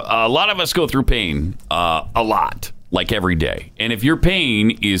America, a lot of us go through pain a lot. Like every day. And if your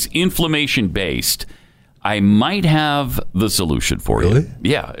pain is inflammation-based, I might have the solution for you.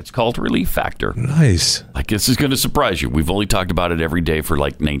 Yeah, it's called Relief Factor. Nice. Like, this is going to surprise you. We've only talked about it every day for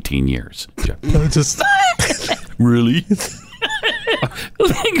like 19 years. Really?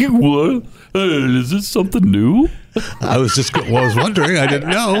 What? Is this something new? I was wondering. I didn't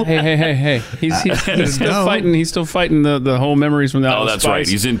know. Hey. He's still fighting the whole memories from the Oh, that's right.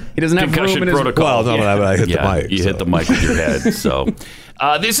 He doesn't have concussion room in protocol. Well, I hit the mic. You hit the mic with your head. So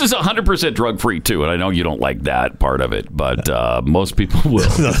this is 100% drug-free, too. And I know you don't like that part of it, but most people will.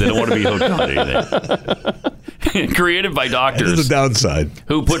 They don't want to be hooked on anything. Created by doctors. This is the downside.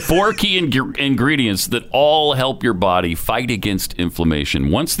 Who put 4 key ingredients that all help your body fight against inflammation.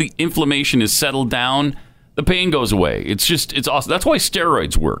 Once the inflammation is settled down, the pain goes away. It's awesome. That's why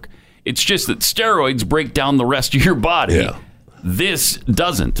steroids work. It's just that steroids break down the rest of your body. Yeah. This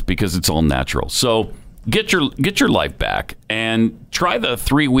doesn't, because it's all natural. So get your life back and try the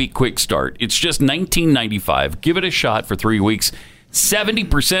 3-week quick start. It's just $19.95. Give it a shot for 3 weeks.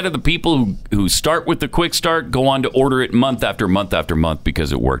 70% of the people who start with the quick start go on to order it month after month after month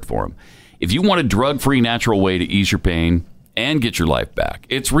because it worked for them. If you want a drug-free natural way to ease your pain and get your life back,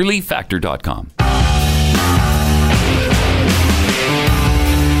 it's relieffactor.com.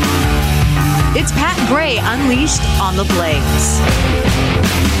 It's Pat Gray Unleashed on the Blaze.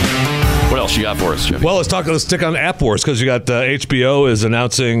 What else you got for us, Jeffy? Well, let's stick on App Wars, because you got HBO is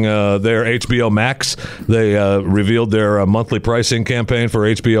announcing their HBO Max. They revealed their monthly pricing campaign for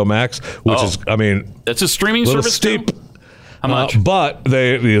HBO Max, which is, I mean, that's a streaming service steep. Too? How much? But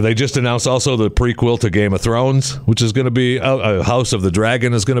they just announced also the prequel to Game of Thrones, which is going to be House of the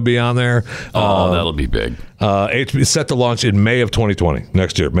Dragon is going to be on there. That'll be big. HBO set to launch in May of 2020,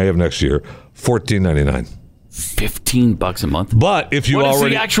 May of next year, $14.99. $15 a month. But if you what already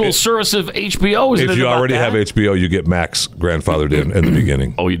is the actual service of HBO? If you already have HBO, you get Max grandfathered in the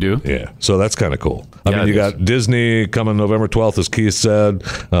beginning. Oh, you do? Yeah. So that's kind of cool. I mean, you got Disney coming November 12th, as Keith said.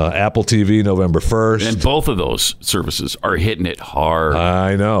 Apple TV November 1st. And both of those services are hitting it hard.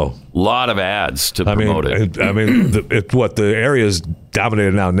 I know. A lot of ads to promote it. The area is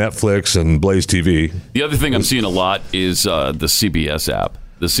dominated now, Netflix and Blaze TV. The other thing I'm seeing a lot is the CBS app.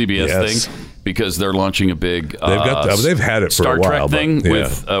 The CBS thing, because they're launching a big they've had it for Star a while, Trek thing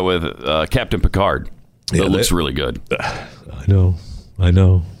with Captain Picard. That looks really good. I know.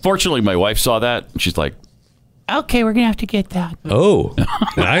 Fortunately, my wife saw that, and she's like, okay, we're going to have to get that. Oh,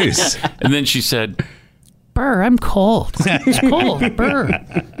 nice. And then she said, Burr, I'm cold. It's cold, Burr.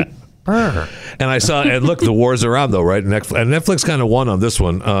 And I saw, and look, the war's around though, right? Netflix kind of won on this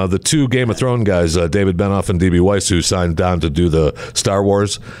one. The two Game of Thrones guys, David Benioff and D.B. Weiss, who signed down to do the Star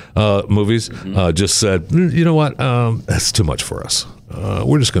Wars movies, just said, you know what? That's too much for us.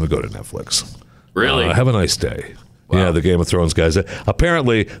 We're just going to go to Netflix. Really? Have a nice day. Wow. Yeah, the Game of Thrones guys.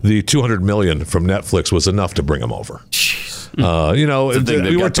 Apparently, the $200 million from Netflix was enough to bring them over. Jeez.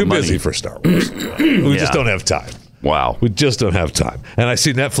 We were too busy for Star Wars. We just don't have time. Wow. We just don't have time. And I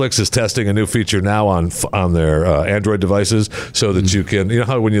see Netflix is testing a new feature now on their Android devices so that you can,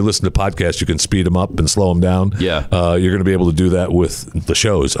 how when you listen to podcasts, you can speed them up and slow them down? Yeah. You're going to be able to do that with the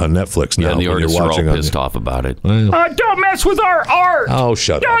shows on Netflix now. Yeah, and the artists are all pissed off about it. Don't mess with our art. Oh,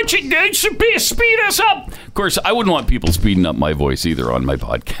 shut up. Don't speed us up. Of course, I wouldn't want people speeding up my voice either on my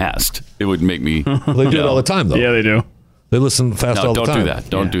podcast. It would make me... They do it all the time, though. Yeah, they do. They listen fast all the time.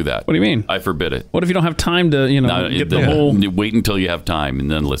 Don't do that. What do you mean? I forbid it. What if you don't have time to, get the whole... Wait until you have time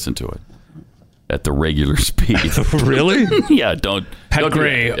and then listen to it at the regular speed. Really? Yeah, don't... Pat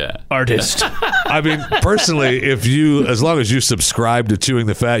Gray, artist. I mean, personally, as long as you subscribe to Chewing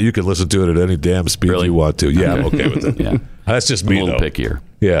the Fat, you can listen to it at any damn speed you want to. Yeah, I'm okay with it. Yeah. That's just me, a little though. pickier.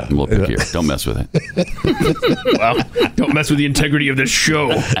 Yeah. A little pickier. Don't mess with it. Well, don't mess with the integrity of this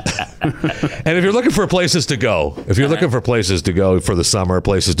show. And if you're looking for places to go, for the summer,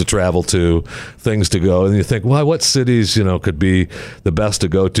 places to travel to, things to go, and you think, well, what cities, could be the best to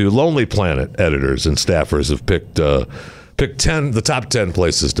go to? Lonely Planet editors and staffers have picked the top 10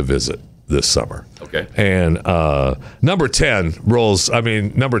 places to visit this summer. Okay. And number 10 rolls. I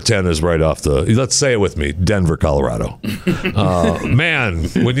mean, number 10 is right off the. Let's say it with me, Denver, Colorado. Man,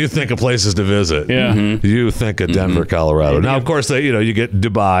 when you think of places to visit, you think of Denver, Colorado. Now, of course, you get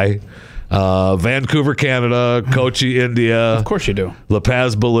Dubai, Vancouver, Canada, Kochi, India. Of course, you do. La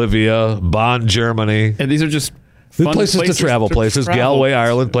Paz, Bolivia, Bonn, Germany. And these are just places to travel. Galway,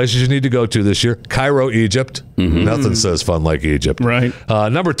 Ireland, places you need to go to this year. Cairo, Egypt. Nothing says fun like Egypt. Right.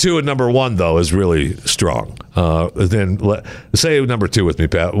 Number 2 and number 1, though, is really strong. Then say number 2 with me,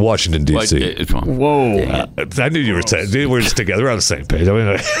 Pat. Washington, D.C. Whoa. I knew you were saying. We're just together. We're on the same page. I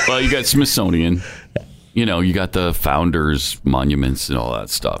mean, well, you got Smithsonian. You got the founders' monuments and all that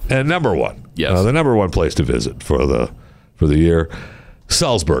stuff. And number 1. Yes. The number 1 place to visit for the year,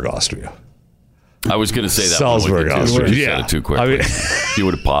 Salzburg, Austria. I was going to say that. Salzburg, Austria. You said it too quickly. If you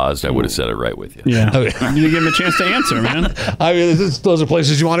would have paused, I would have said it right with you. Yeah. You didn't give him a chance to answer, man. I mean, those are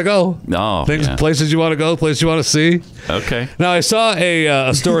places you want to go. No. Places you want to go, places you want to see. Okay. Now, I saw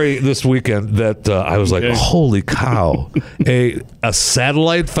a story this weekend that I was like, holy cow. A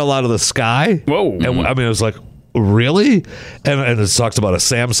satellite fell out of the sky. Whoa. And, I mean, it was like, really? And it talks about a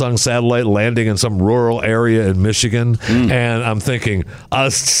Samsung satellite landing in some rural area in Michigan. And I'm thinking,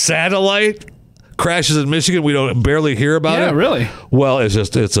 a satellite crashes in Michigan, we don't barely hear about it. Yeah, really? Well, it's a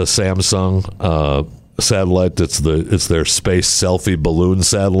Samsung satellite. It's their space selfie balloon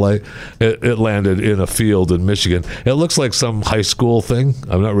satellite. It landed in a field in Michigan. It looks like some high school thing.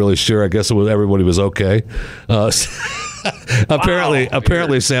 I'm not really sure. I guess everybody was okay. Apparently,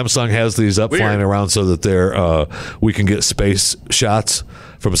 Samsung has these up flying around so that we can get space shots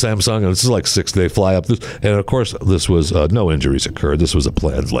from Samsung, and this is like 6-day fly up. And of course, this was no injuries occurred. This was a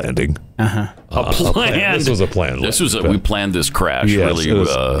planned landing. This was a planned. We planned this crash. Yes, really,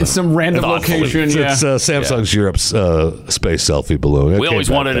 it's some random location. It's Samsung's Europe's space selfie balloon. We always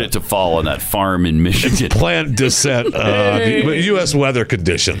wanted it to fall on that farm in Michigan. Planned descent, U.S. weather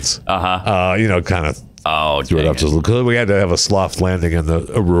conditions. Kind of. Oh, we had to have a soft landing in the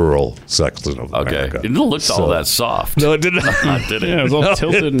rural section of America. It didn't look all that soft. No, it did not. Did it? Yeah, it was all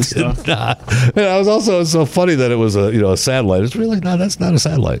tilted and stuff. And it was also so funny that it was a satellite. It's really not. That's not a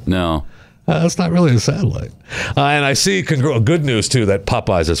satellite. No. That's not really a satellite. And I see good news, too, that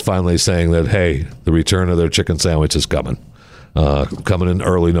Popeyes is finally saying that, hey, the return of their chicken sandwich is coming. Coming in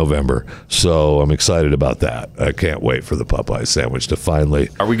early November. So I'm excited about that. I can't wait for the Popeye sandwich to finally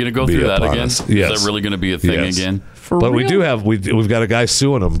Are we going to go through that again? Yes. Is that really going to be a thing again? But we do have we've got a guy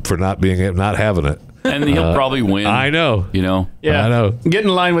suing him for not having it. And he'll probably win. I know. Yeah. I know. Get in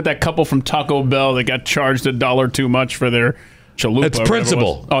line with that couple from Taco Bell that got charged $1 too much for their chalupa. It's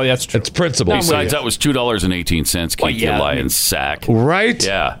principle. Oh, that's true. It's principle. Besides, that was $2.18. Keep your lying sack. Right?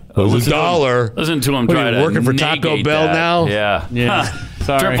 Yeah. It was $1. Listen to him try to working for Taco Bell that. now? Yeah.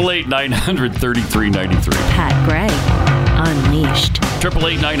 Sorry. 888-900-3393. Pat Gray Unleashed.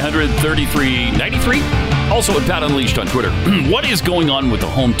 888-900-3393. Also at Pat Unleashed on Twitter. What is going on with the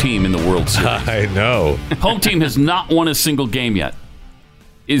home team in the World Series? I know. Home team has not won a single game yet.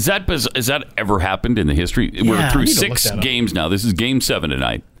 Has that ever happened in the history? We're through 6 games now. This is game 7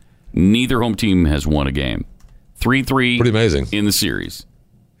 tonight. Neither home team has won a game. 3-3 Pretty amazing in the series.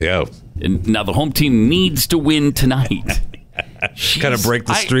 Yeah. And now the home team needs to win tonight. Kind of break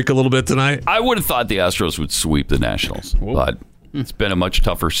the streak a little bit tonight. I would have thought the Astros would sweep the Nationals, but it's been a much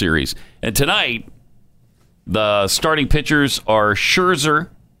tougher series. And tonight, the starting pitchers are Scherzer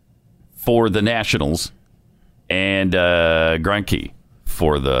for the Nationals and Greinke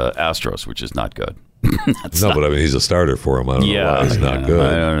for the Astros, which is not good. But I mean, he's a starter for him. I don't know why he's not good.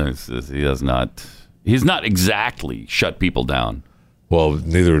 I don't know. He does not. He's not exactly shut people down. Well,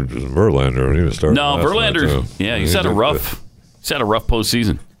 neither is Verlander. He was starting. No, Verlander. Yeah, he's had a rough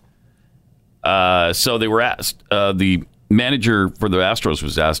postseason. So they were asked. The manager for the Astros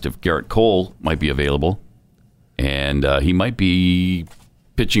was asked if Garrett Cole might be available, and he might be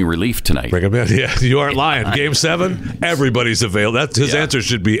pitching relief tonight. Bring him in. Yeah, you aren't lying. Game 7, everybody's available. That's his answer.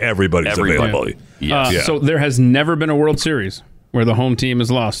 Should be everybody's available. Yes. So there has never been a World Series where the home team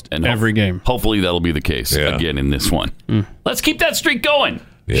has lost every game. Hopefully that'll be the case again in this one. Let's keep that streak going,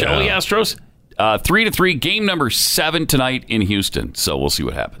 shall we, Astros? 3-3, game number 7 tonight in Houston. So we'll see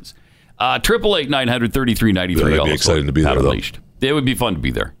what happens. 888-900-3393. I'd be excited to be there, though. It would be fun to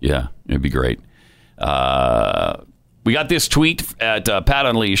be there. Yeah, it'd be great. We got this tweet at Pat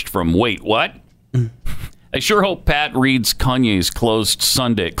Unleashed from Wait What? I sure hope Pat reads Kanye's closed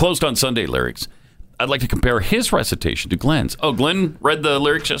on Sunday lyrics. I'd like to compare his recitation to Glenn's. Oh, Glenn read the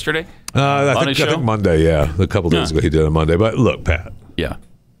lyrics yesterday? I think Monday, a couple days ago he did on Monday. But look, Pat. Yeah.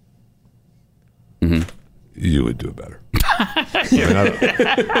 You would do it better.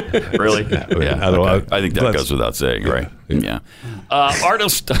 Really? I think that goes without saying, right? Yeah.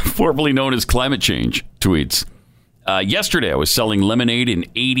 Artist formerly known as Climate Change tweets, yesterday I was selling lemonade in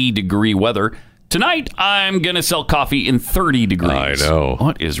 80-degree weather. Tonight I'm going to sell coffee in 30 degrees. I know.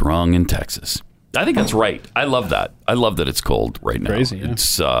 What is wrong in Texas? I think that's right. I love that. I love that it's cold right now. Crazy, yeah.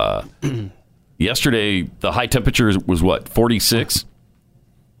 It's yesterday the high temperature was what, 46?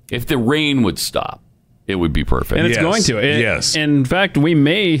 If the rain would stop, it would be perfect. And it's going to. Yes. In fact, we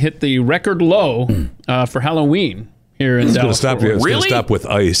may hit the record low for Halloween here in Dallas. It's going to stop with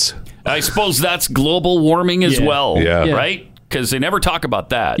ice. I suppose that's global warming as well, right? Because they never talk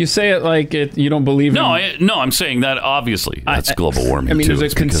about that. You say it like you don't believe No, I'm saying that obviously. That's global warming, I mean, too.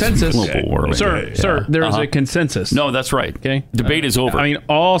 there's a consensus. Global warming. Sir, there is a consensus. No, that's right. Okay. Debate is over. I mean,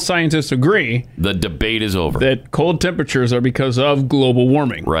 all scientists agree. The debate is over. That cold temperatures are because of global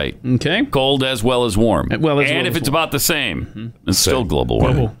warming. Right. Okay. Cold as well as warm. And if it's about the same, it's still global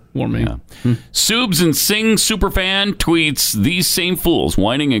warming. Global warming. Yeah. Subs and Sing superfan tweets, these same fools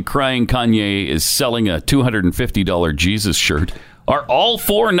whining and crying Kanye is selling a $250 Jesus shirt. Are all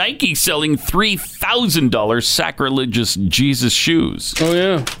 4 Nike selling $3,000 sacrilegious Jesus shoes? Oh,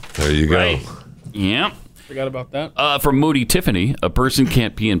 yeah. There you go. Right. Yeah. Forgot about that. From Moody Tiffany, a person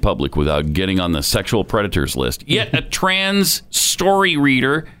can't pee in public without getting on the sexual predators list. Yet a trans story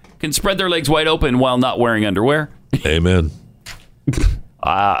reader can spread their legs wide open while not wearing underwear. Amen.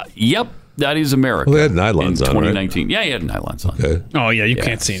 Yep. That is America. Well, they had nylons in on, 2019. Right? Yeah, he had nylons on. Okay. Oh, yeah, you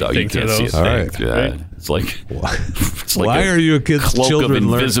can't see anything through those. All right. Through that. It's like, why are you against cloak children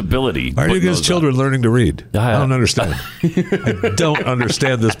of invisibility? Why are you against children learning to read? I don't understand. I don't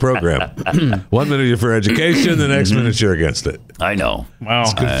understand this program. 1 minute you're for education, the next minute you're against it. I know. Wow.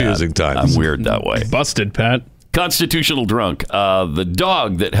 It's confusing times. I'm weird that way. Busted, Pat. Constitutional drunk. The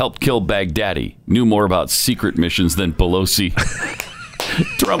dog that helped kill Baghdadi knew more about secret missions than Pelosi.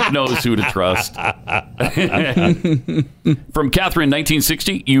 Trump knows who to trust. From Catherine,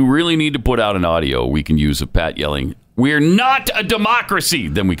 1960, you really need to put out an audio we can use of Pat yelling, "We're not a democracy."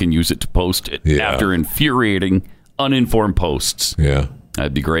 Then we can use it to post it after infuriating, uninformed posts. Yeah.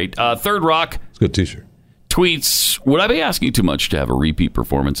 That'd be great. Third Rock. It's a good t-shirt. Tweets, would I be asking too much to have a repeat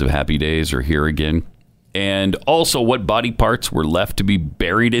performance of Happy Days or Here Again? And also, what body parts were left to be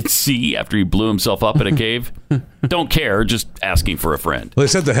buried at sea after he blew himself up in a cave? Don't care, just asking for a friend. Well, they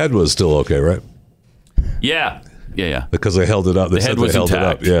said the head was still okay, right? Yeah. Because they held it up. The head was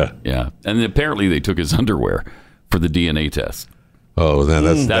intact. Yeah. And apparently they took his underwear for the DNA test. Oh,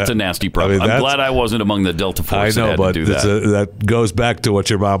 then that's a nasty problem. I'm glad I wasn't among the Delta Force that had to do that. That goes back to what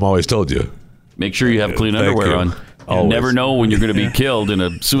your mom always told you. Make sure you have clean underwear on. You never know when you're going to be killed in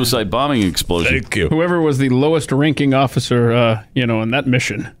a suicide bombing explosion. Thank you. Whoever was the lowest ranking officer, in that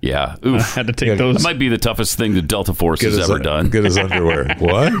mission. Yeah. Oof. Had to take those. That might be the toughest thing the Delta Force has ever done. Get his underwear.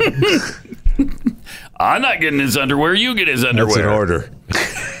 What? I'm not getting his underwear. You get his underwear. That's an order.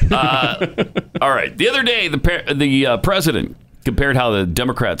 All right. The other day, the president compared how the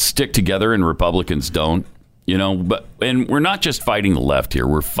Democrats stick together and Republicans don't. And we're not just fighting the left here.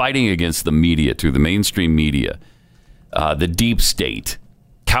 We're fighting against the media, too, the mainstream media. The deep state,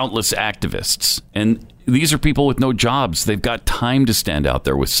 countless activists. And these are people with no jobs. They've got time to stand out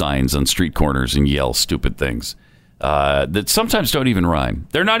there with signs on street corners and yell stupid things that sometimes don't even rhyme.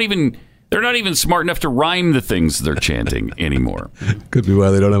 They're not even smart enough to rhyme the things they're chanting anymore. Could be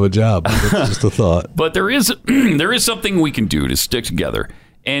why they don't have a job. That's just a thought. But there is something we can do to stick together.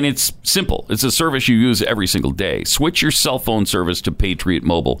 And it's simple. It's a service you use every single day. Switch your cell phone service to Patriot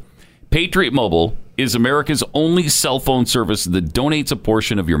Mobile. Patriot Mobile is America's only cell phone service that donates a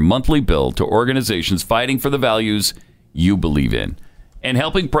portion of your monthly bill to organizations fighting for the values you believe in and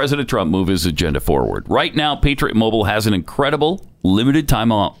helping President Trump move his agenda forward. Right now, Patriot Mobile has an incredible limited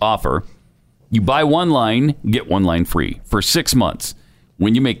time offer. You buy one line, get one line free for 6 months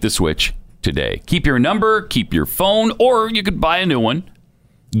when you make the switch today. Keep your number, keep your phone, or you could buy a new one.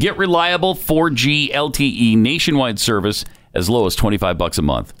 Get reliable 4G LTE nationwide service as low as $25 a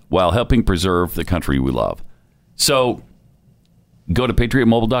month while helping preserve the country we love. So go to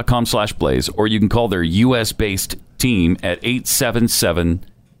patriotmobile.com/blaze, or you can call their U.S.-based team at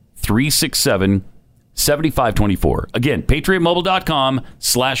 877-367-7524. Again,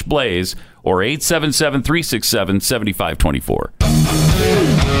 patriotmobile.com/blaze or 877-367-7524.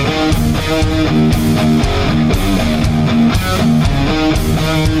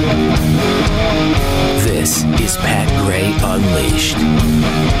 This is Pat Gray Unleashed.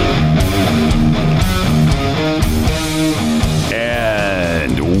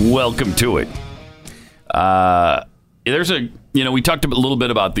 And welcome to it. We talked a little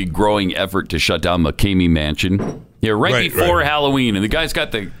bit about the growing effort to shut down McCamey Mansion. Yeah, right before Halloween. And the guy's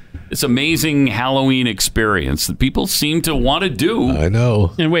got this amazing Halloween experience that people seem to want to do. I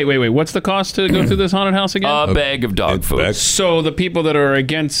know. And wait. What's the cost to go through this haunted house again? A bag of dog food. So the people that are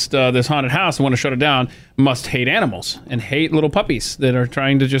against this haunted house and want to shut it down must hate animals and hate little puppies that are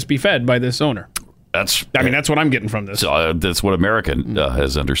trying to just be fed by this owner. That's what I'm getting from this. That's what America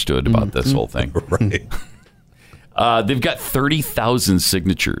has understood about this whole thing. Right. They've got 30,000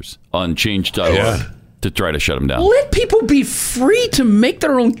 signatures on change.org to try to shut them down. Let people be free to make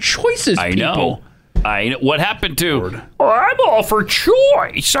their own choices, I know. What happened to, I'm all for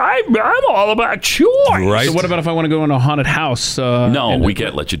choice. I'm all about choice. Right. So what about if I want to go in a haunted house? No, we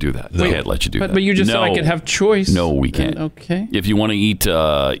can't let you do that. We can't let you do that. But you just said I could have choice. No, we can't. Okay. If you want to eat,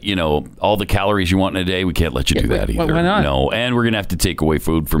 all the calories you want in a day, we can't let you do that either. Why not? No, and we're going to have to take away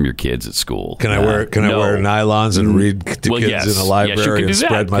food from your kids at school. Can I wear nylons and read to kids in a library and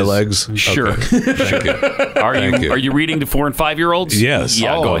spread my legs? Sure. Okay. Thank you. Are you reading to 4 and 5 year olds? Yes.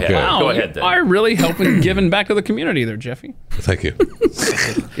 Yeah. Go ahead. Wow, Go ahead. Then. I really helping giving back to the community there, Jeffy. Thank you.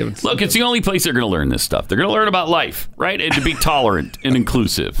 Look, it's the only place they're going to learn this stuff. They're going to learn about life, right? And to be tolerant and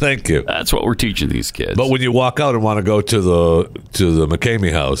inclusive. Thank you. That's what we're teaching these kids. But when you walk out and want to go to the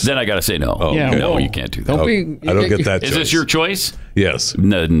McCamey house, then I got to say no. Oh, yeah, okay. No, you can't do that. I don't get that. Is this your choice? Yes.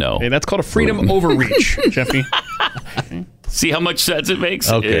 No. Hey, that's called a freedom overreach, Jeffy. See how much sense it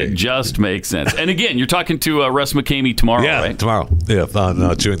makes? Okay. It just makes sense. And again, you're talking to Russ McCamey tomorrow, right? Tomorrow. Yeah,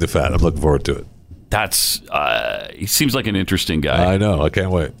 on Chewing the Fat. I'm looking forward to it. He seems like an interesting guy. I know. I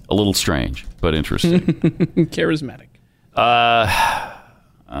can't wait. A little strange, but interesting. Charismatic.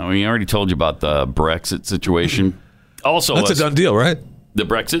 We already told you about the Brexit situation. Also, that's a done deal, right? The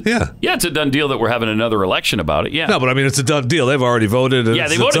Brexit? Yeah. Yeah, it's a done deal that we're having another election about it. Yeah. No, but I mean, it's a done deal. They've already voted. And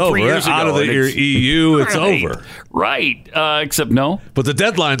they voted 3 years ago. Out of the EU, it's over. Right. Except no. But the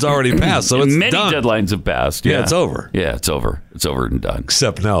deadline's already passed, so it's Many done. deadlines have passed. Yeah, it's over. Yeah, it's over. It's over and done.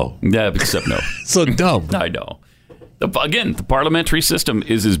 Except no. Yeah, except no. So dumb. I know. Again, the parliamentary system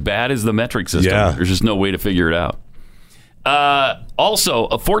is as bad as the metric system. Yeah. There's just no way to figure it out. Also,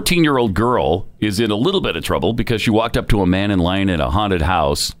 a 14-year-old girl is in a little bit of trouble because she walked up to a man in line at a haunted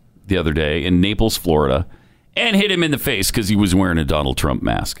house the other day in Naples, Florida, and hit him in the face because he was wearing a Donald Trump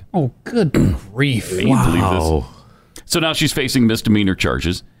mask. Oh, good grief. Can you believe this? So now she's facing misdemeanor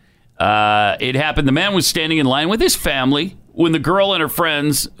charges. It happened. The man was standing in line with his family when the girl and her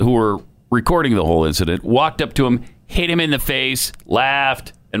friends, who were recording the whole incident, walked up to him, hit him in the face,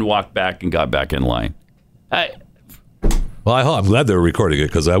 laughed, and walked back and got back in line. Well, I'm glad they were recording it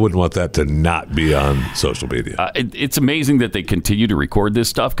because I wouldn't want that to not be on social media. It's amazing that they continue to record this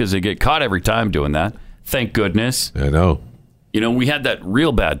stuff because they get caught every time doing that. Thank goodness. I know. We had that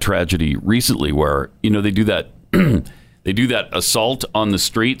real bad tragedy recently where, they do that they do that assault on the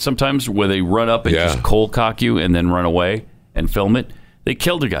street sometimes where they run up and just cold cock you and then run away and film it. They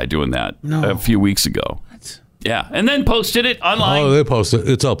killed a guy doing that a few weeks ago. What? Yeah, and then posted it online. Oh, they posted.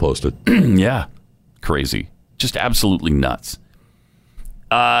 It's all posted. Yeah, crazy. Just absolutely nuts.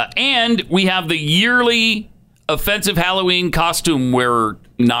 And we have the yearly offensive Halloween costume wearer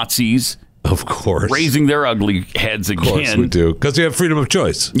Nazis Of course. raising their ugly heads again. Of course we do. Because you have freedom of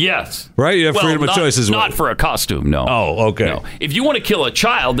choice. Yes. Right? You have freedom of choice as well. Not for a costume, no. Oh, okay. No. If you want to kill a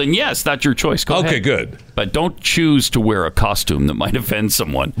child, then yes, that's your choice. Go ahead. Good. But don't choose to wear a costume that might offend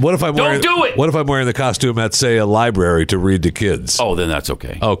someone. What if I'm Don't do it! What if I'm wearing the costume at, say, a library to read to kids? Oh, then that's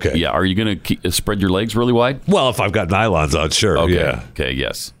okay. Okay. Yeah. Are you going to spread your legs really wide? Well, if I've got nylons on, sure. Okay. Yeah. Okay,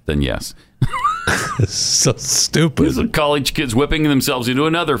 yes. Then yes. So stupid. Some college kids whipping themselves into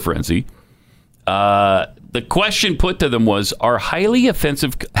another frenzy. The question put to them was, are highly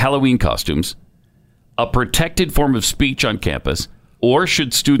offensive Halloween costumes a protected form of speech on campus, or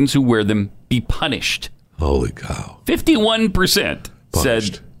should students who wear them be punished? Holy cow. 51%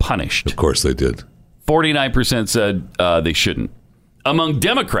 said punished. Of course they did. 49% said they shouldn't. Among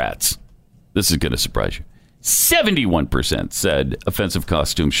Democrats, this is going to surprise you, 71% said offensive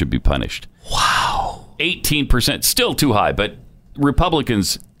costumes should be punished. Wow. 18%, still too high, but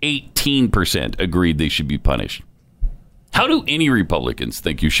Republicans, 18% agreed they should be punished. How do any Republicans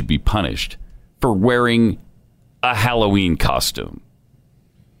think you should be punished for wearing a Halloween costume?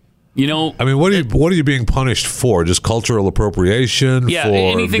 You know, I mean, what are you being punished for? Just cultural appropriation? Yeah, for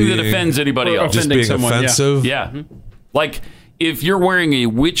anything that offends anybody else. Just being someone, offensive? Yeah. Mm-hmm. Like, if you're wearing a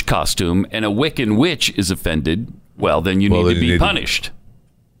witch costume and a Wiccan witch is offended, well, then you need to be punished.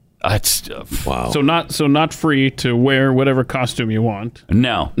 Wow. So not free to wear whatever costume you want.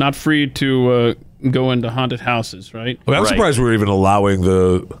 No. Not free to go into haunted houses, right? I mean, I'm Right. surprised we're even allowing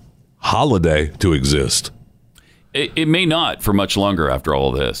the holiday to exist. It may not for much longer after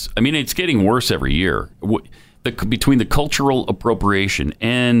all of this. I mean, it's getting worse every year. Between the cultural appropriation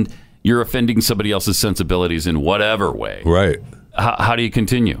and you're offending somebody else's sensibilities in whatever way. Right. How do you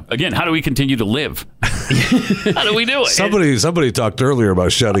continue? Again, how do we continue to live? How do we do it? Somebody talked earlier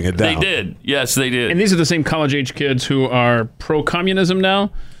about shutting it down. They did. Yes, they did. And these are the same college-age kids who are pro-communism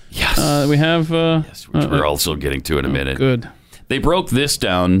now. Yes. We have... yes, which we're also getting to in a minute. Good. They broke this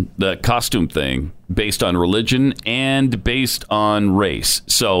down, the costume thing, based on religion and based on race.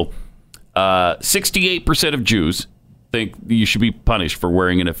 So 68% of Jews think you should be punished for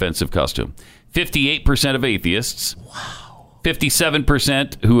wearing an offensive costume. 58% of atheists. Wow.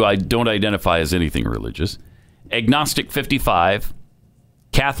 57% who don't identify as anything religious. Agnostic, 55%.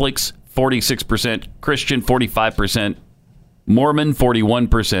 Catholics, 46%. Christian, 45%. Mormon,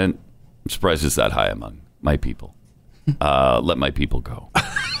 41%. I'm surprised it's that high among my people. Let my people go.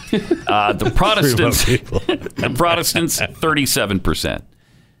 The Protestants, 37%.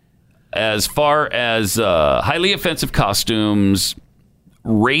 As far as highly offensive costumes,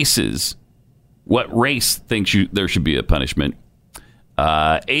 races, what race thinks there should be a punishment?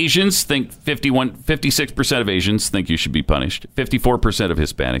 Asians think 56% of Asians think you should be punished. 54% of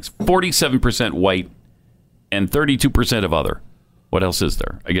Hispanics, 47% white, and 32% of other. What else is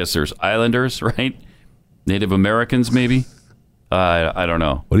there? I guess there's Islanders, right? Native Americans, maybe? I don't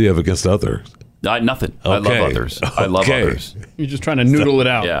know. What do you have against others? Nothing. Okay. I love others. I love others. You're just trying to noodle it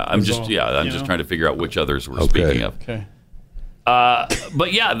out. Yeah, I'm just trying to figure out which others we're speaking of. Okay.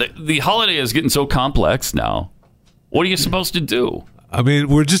 But yeah, the holiday is getting so complex now. What are you supposed to do? I mean,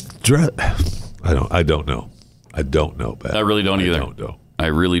 we're just I don't know. I don't know, Ben. I really don't either. I don't know. I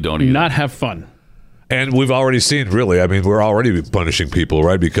really don't either. Not have fun. And we've already seen, really, I mean, we're already punishing people,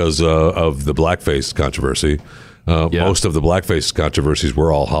 right, because of the blackface controversy. Most of the blackface controversies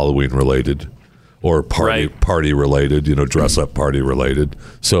were all Halloween related or party related, dress up party related.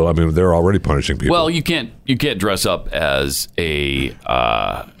 So, I mean, they're already punishing people. Well, you can't dress up as a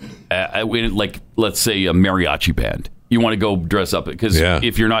like, let's say, a mariachi band. You want to go dress up because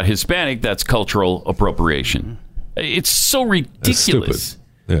if you're not Hispanic, that's cultural appropriation. It's so ridiculous.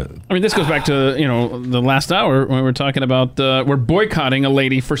 Yeah. I mean, this goes back to, the last hour when we were talking about we're boycotting a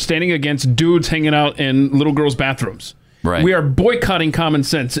lady for standing against dudes hanging out in little girls' bathrooms. Right. We are boycotting common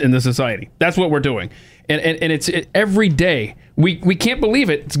sense in the society. That's what we're doing. And it's every day. We can't believe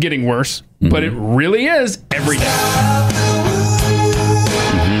it. It's getting worse, but it really is every day.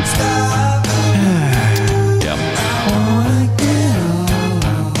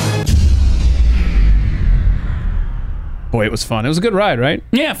 Boy, it was fun. It was a good ride, right?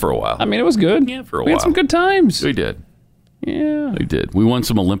 Yeah, for a while. I mean, it was good. Yeah, for a while. We had some good times. We did. Yeah. We did. We won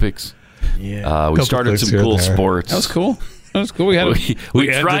some Olympics. Yeah. We started some cool sports. That was cool.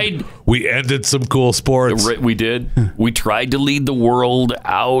 We ended some cool sports. We did. We tried to lead the world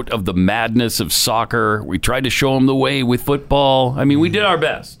out of the madness of soccer. We tried to show them the way with football. I mean, we did our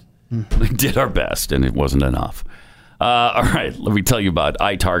best. We did our best, and it wasn't enough. All right, let me tell you about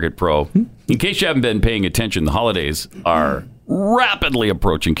iTarget Pro. In case you haven't been paying attention, the holidays are rapidly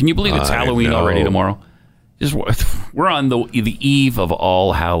approaching. Can you believe it's Halloween already tomorrow? We're on the eve of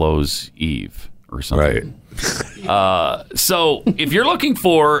All Hallows Eve or something. Right. So if you're looking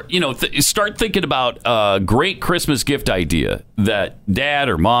for, start thinking about a great Christmas gift idea that dad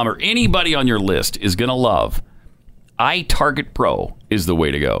or mom or anybody on your list is going to love, iTarget Pro is the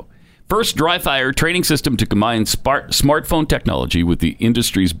way to go. First dry-fire training system to combine smartphone technology with the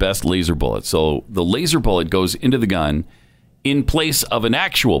industry's best laser bullet. So the laser bullet goes into the gun in place of an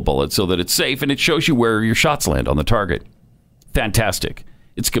actual bullet so that it's safe, and it shows you where your shots land on the target. Fantastic.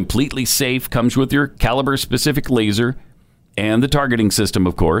 It's completely safe, comes with your caliber-specific laser and the targeting system,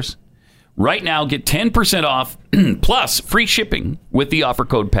 of course. Right now, get 10% off plus free shipping with the offer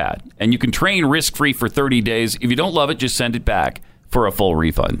code PAT. And you can train risk-free for 30 days. If you don't love it, just send it back for a full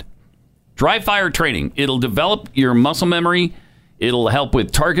refund. Dry-fire training. It'll develop your muscle memory. It'll help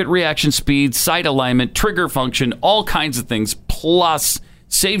with target reaction speed, sight alignment, trigger function, all kinds of things. Plus,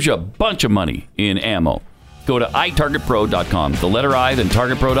 saves you a bunch of money in ammo. Go to itargetpro.com. The letter I, then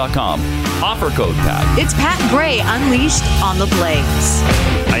targetpro.com. Offer code PAT. It's Pat Gray Unleashed on the Blaze.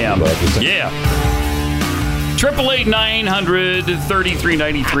 I am. Yeah.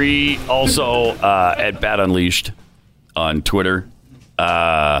 888-900-3393. Also at Pat Unleashed on Twitter.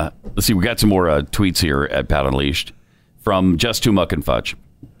 Let's see. We got some more tweets here at Pat Unleashed. From Just Too Muck and Fudge.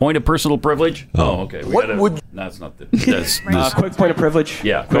 Point of personal privilege? Oh, okay. That's not the... Quick point of privilege.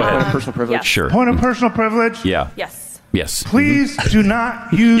 Yeah, go ahead. Point of personal privilege. Yeah. Sure. Point of personal privilege? Yeah. Yes. Please do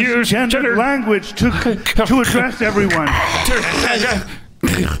not use gendered language to address everyone.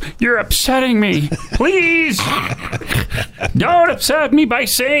 You're upsetting me. Please. Don't upset me by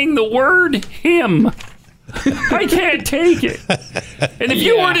saying the word him. I can't take it. And if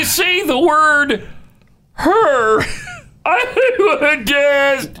you were to say the word her... I would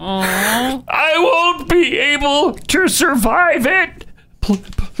just... I won't be able to survive it.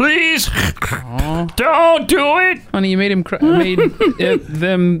 Please. Don't do it. Honey, you made him cry. Made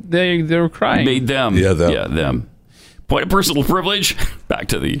them... They were crying. Made them. Yeah, them. Yeah, them. Point of personal privilege. Back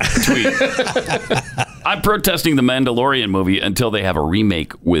to the tweet. I'm protesting the Mandalorian movie until they have a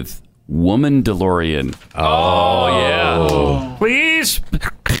remake with Woman DeLorean. Oh, yeah. Please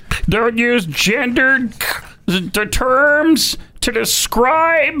don't use gendered terms to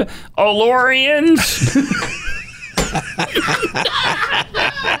describe Alorians.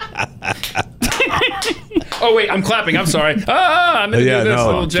 Oh, wait, I'm clapping. I'm sorry. I'm going to do this.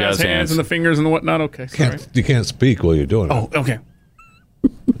 Little jazz hands and the fingers and the whatnot. Okay, sorry. You can't speak while you're doing it. Oh, okay.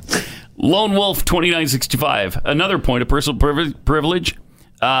 Lone Wolf 2965. Another point of personal privilege.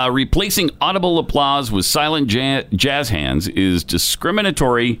 Replacing audible applause with silent jazz hands is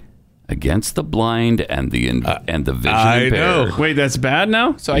discriminatory against the blind and the vision impaired. Know. Wait, that's bad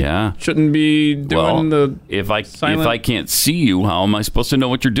now? So I shouldn't be doing the if I silent... can't see you, how am I supposed to know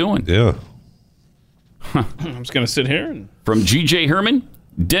what you're doing? Yeah. I'm just going to sit here. And... From G.J. Herman,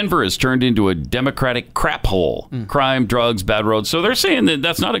 Denver has turned into a Democratic crap hole. Crime, drugs, bad roads. So they're saying that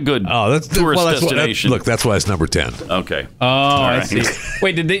that's not a good tourist destination. That's why it's number 10. Okay. Oh, I see.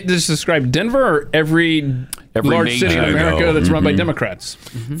 Wait, did they just describe Denver or every large city in America that's run by Democrats?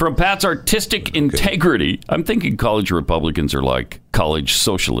 From Pat's artistic integrity, I'm thinking college Republicans are like college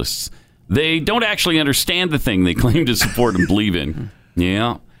socialists. They don't actually understand the thing they claim to support and believe in.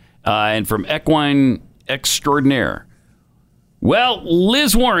 Yeah. And from Equine Extraordinaire. Well,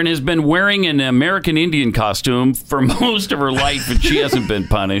 Liz Warren has been wearing an American Indian costume for most of her life, and she hasn't been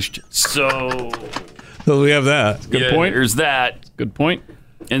punished. So we have that. Good point. There's that. Good point.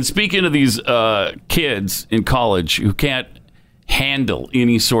 And speaking of these kids in college who can't handle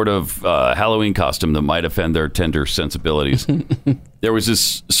any sort of Halloween costume that might offend their tender sensibilities, there was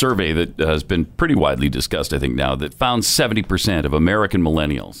this survey that has been pretty widely discussed, I think, now, that found 70% of American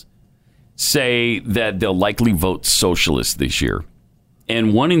millennials say that they'll likely vote socialist this year.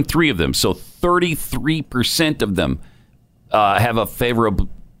 And 1 in 3 of them, so 33% of them, have a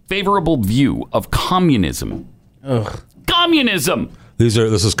favorable view of communism. Ugh. Communism! This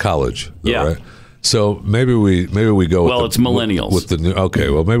is college, though, yeah. right? So maybe we go. Well, it's millennials with the new. Okay,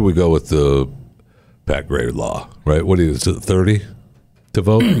 well maybe we go with the Pat Gray law, right? What is it? 30 to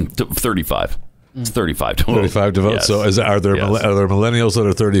vote? 35. It's 35 to vote. 35 to vote. Yes. So are there millennials that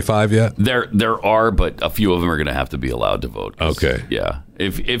are 35 yet? There are, but a few of them are going to have to be allowed to vote. Okay. Yeah.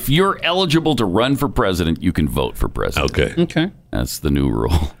 If you're eligible to run for president, you can vote for president. Okay. That's the new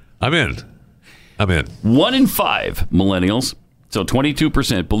rule. I'm in. 1 in 5 millennials, so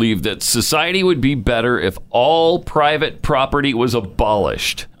 22%, believe that society would be better if all private property was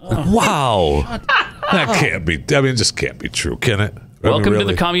abolished. Wow. That can't be. I mean, it just can't be true, can it? Welcome to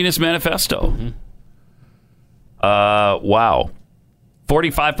the Communist Manifesto. Wow.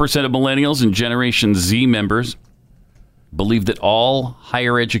 45% of millennials and Generation Z members believe that all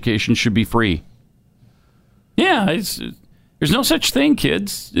higher education should be free. Yeah, there's no such thing,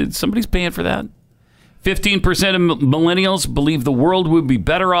 kids. Somebody's paying for that. 15% of millennials believe the world would be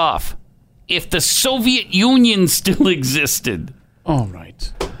better off if the Soviet Union still existed. All right.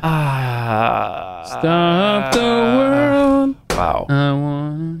 Stop the world. Wow.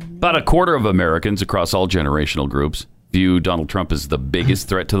 About a quarter of Americans across all generational groups view Donald Trump as the biggest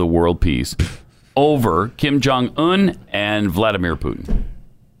threat to the world peace over Kim Jong-un and Vladimir Putin.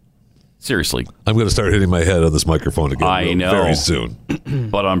 Seriously. I'm going to start hitting my head on this microphone again I know. very soon.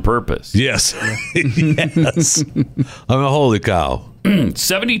 But on purpose. Yes. Yes. I'm a holy cow.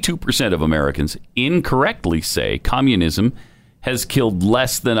 72% of Americans incorrectly say communism has killed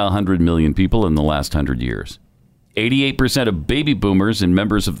less than 100 million people in the last 100 years. 88% of baby boomers and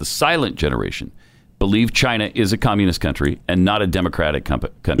members of the silent generation believe China is a communist country and not a democratic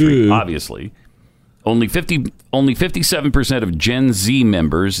country, obviously. Only 57% of Gen Z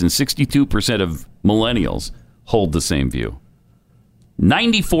members and 62% of millennials hold the same view.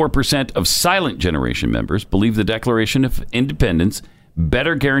 94% of silent generation members believe the Declaration of Independence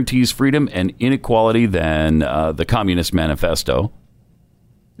better guarantees freedom and inequality than the Communist Manifesto.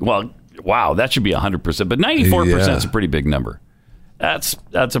 Well, wow, that should be 100%, but 94% is a pretty big number. That's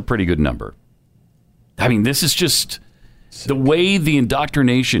a pretty good number. I mean, this is just the way the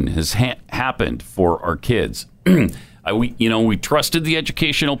indoctrination has happened for our kids. We trusted the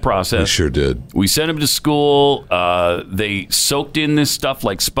educational process. We sure did. We sent them to school. They soaked in this stuff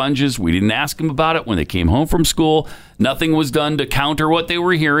like sponges. We didn't ask them about it when they came home from school. Nothing was done to counter what they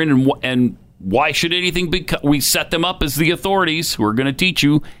were hearing. And why should anything be? We set them up as the authorities who are going to teach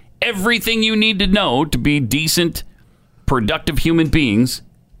you everything you need to know to be decent, productive human beings.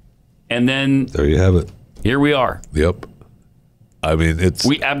 And then there you have it. Here we are. Yep. I mean,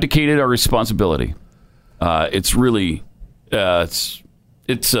 we abdicated our responsibility. It's really, it's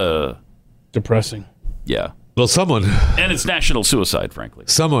depressing. Yeah. Well, and it's national suicide, frankly.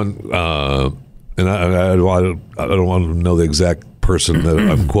 Someone, and I don't want to know the exact person that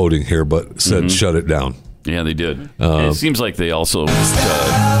I'm quoting here, but said, "Shut it down." Yeah, they did. And it seems like they also played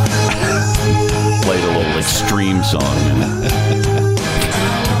a little extreme song.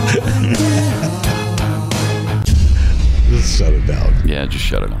 Just shut it down. Yeah, just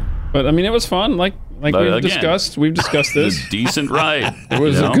shut it down. But I mean, it was fun. Like we've discussed this. Decent ride. It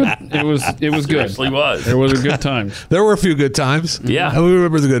was It was good. Seriously was. There was a good time. There were a few good times. Yeah, we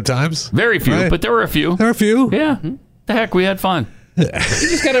remember the good times. Very few, right? But there were a few. Yeah. The heck, we had fun. You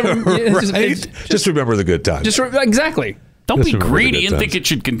just gotta just remember the good times. Exactly. Don't be greedy and think it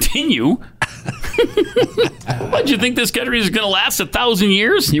should continue. What, do you think this country is going to last 1,000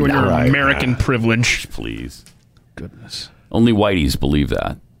 years? You and your American privilege. Please. Goodness. Only whiteys believe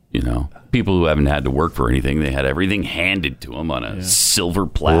that. People who haven't had to work for anything, they had everything handed to them on a silver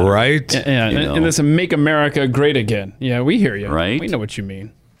platter. Right. Yeah. And this Make America Great Again. Yeah, we hear you. Right. We know what you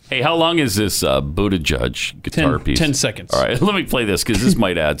mean. Hey, how long is this Buttigieg guitar piece? 10 seconds. All right, let me play this because this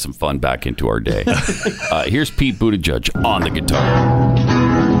might add some fun back into our day. Here's Pete Buttigieg on the guitar.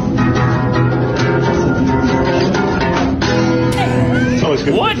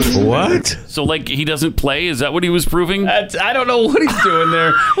 What? So, he doesn't play? Is that what he was proving? I don't know what he's doing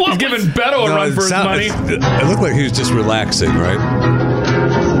there. He's giving Beto a run for his money. It looked like he was just relaxing, right?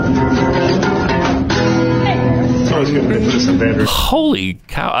 Holy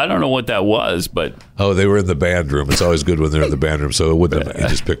cow. I don't know what that was, but... Oh, they were in the band room. It's always good when they're in the band room, so it wouldn't have... He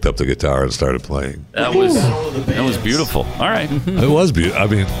just picked up the guitar and started playing. That was beautiful. All right. It was beautiful. I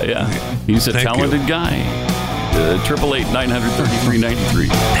mean... Yeah. He's a talented guy. 888-933-93.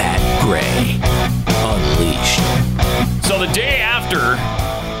 Pat Gray Unleashed. So the day after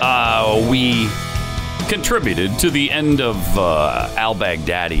we contributed to the end of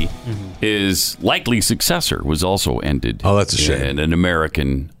al-Baghdadi, his likely successor was also ended. Oh, that's a shame. In an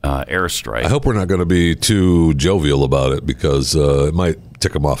American airstrike. I hope we're not going to be too jovial about it because it might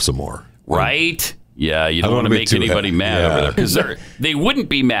tick them off some more. Right? Yeah, you don't want to make anybody mad over there because they wouldn't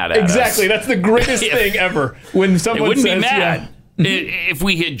be mad at us. Exactly. That's the greatest thing ever. When someone wouldn't says, be mad if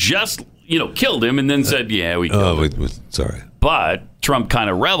we had just killed him and then said, "Yeah, we killed him." Sorry, but Trump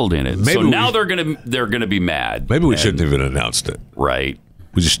kind of reveled in it. So now they're gonna be mad. Maybe we shouldn't have even announced it. Right.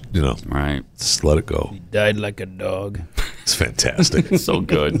 We just right. Just let it go. He died like a dog. It's fantastic. It's so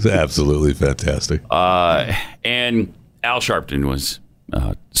good. It's absolutely fantastic. And Al Sharpton was.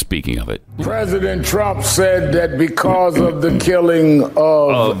 Speaking of it, President Trump said that because of the killing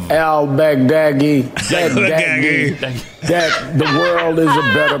of al-Baghdadi, that the world is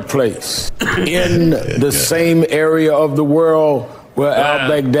a better place. In the same area of the world where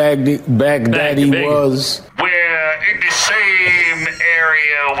al-Baghdadi was? We're in the same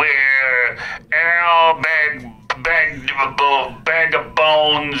area where bag of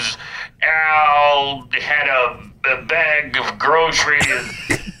bones. Al had a bag of groceries.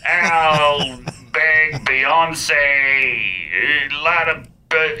 Al bag Beyonce.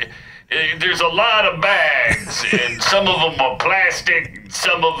 There's a lot of bags, and some of them are plastic,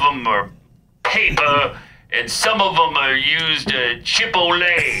 some of them are paper, and some of them are used to Chipotle.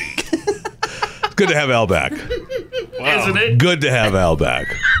 It's good to have Al back. Wow. Isn't it? Good to have Al back.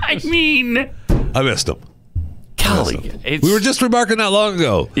 I mean, I missed him. Golly, we were just remarking not long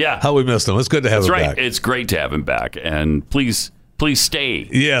ago. Yeah, how we missed him. It's good to have him back. It's great to have him back, and please stay.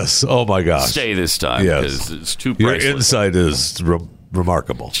 Yes. Oh my gosh. Stay this time. Yes. Because it's too priceless. Your insight is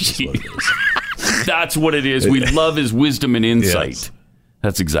remarkable. That's what it is. We love his wisdom and insight. Yes.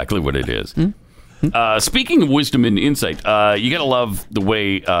 That's exactly what it is. Speaking of wisdom and insight, you got to love the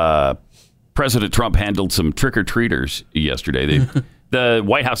way President Trump handled some trick-or-treaters yesterday. The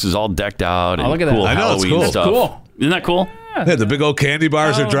White House is all decked out and cool Halloween stuff. Cool. Isn't that cool? Yeah, the big old candy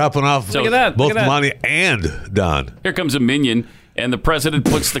bars are dropping off. Look at that. Both Melania and Don. Here comes a minion, and the president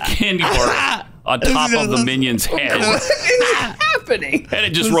puts the candy bar on top of the minion's head. What is happening? And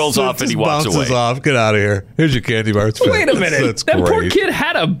it just rolls off and he walks away. Bounces off. Get out of here. Here's your candy bar. Wait a minute. That's that great. poor kid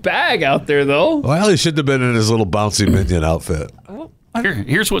had a bag out there, though. Well, he shouldn't have been in his little bouncy minion outfit.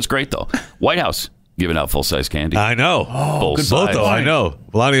 Here's what's great, though. White House giving out full-size candy. I know. Full-size. Both, though. I know.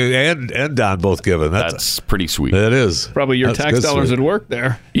 Melania and Don both giving. That's pretty sweet. That is. Probably your tax dollars would work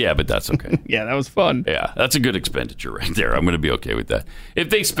there. Yeah, but that's okay. Yeah, that was fun. Yeah, that's a good expenditure right there. I'm going to be okay with that.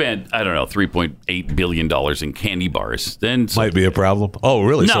 If they spent, I don't know, $3.8 billion in candy bars, then... Might be a problem. Oh,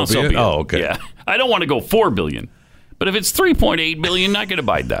 really? No, so be it. Oh, okay. Yeah. I don't want to go $4 billion. But if it's $3.8 billion, I can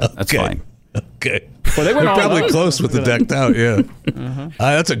abide that. That's fine. Okay. Well, they went They're probably close with the that. decked out, yeah.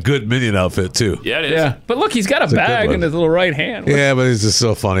 That's a good minion outfit, too. Yeah, it is. Yeah, but look, he's got a bag in his little right hand. Yeah, but he's just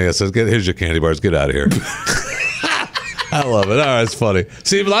so funny. I said, here's your candy bars. Get out of here. I love it. All right, it's funny.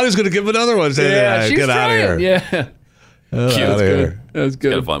 See, Melania's going to give him another one. Yeah, she's Get out of trying. here. Yeah. Get out of here. That was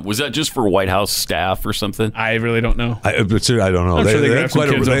good. Kind of fun. Was that just for White House staff or something? I really don't know. I don't know. I'm sure they had grabbed some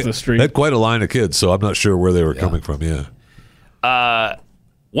kids off the street. They had quite a line of kids, so I'm not sure where they were coming from. Yeah.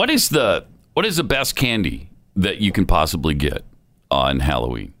 What is the best candy that you can possibly get on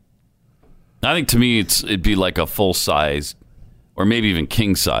Halloween? I think to me it'd be like a full size or maybe even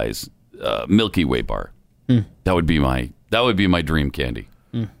king size Milky Way bar. That would be my dream candy.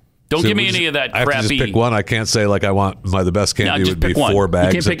 Don't give me any of that I crappy. have to just pick one. I can't say like I want the best candy would be one. 4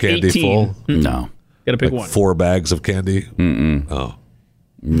 bags of candy 18. full. No, gotta pick one. 4 bags of candy. Oh,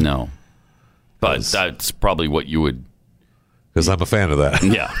 no. But that's probably what you would. Because I'm a fan of that.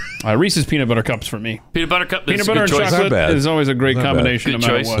 Yeah. Reese's peanut butter cups for me. Peanut butter cup. Peanut butter and chocolate is always a great combination. No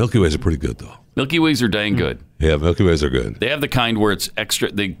matter what. Milky Ways are pretty good though. Milky Ways are dang good. Yeah, Milky Ways are good. They have the kind where it's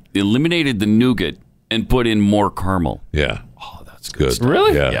extra. They eliminated the nougat and put in more caramel. Yeah. Oh, that's good. Stuff.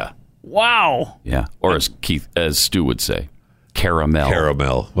 Really? Yeah. Wow. Yeah. Or as Stu would say, caramel.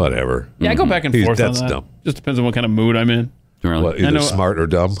 Caramel, whatever. Yeah, I go back and forth on that. Dumb. Just depends on what kind of mood I'm in. Really? What, either smart or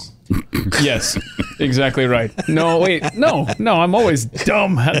dumb? Yes, exactly right. No, wait, no, I'm always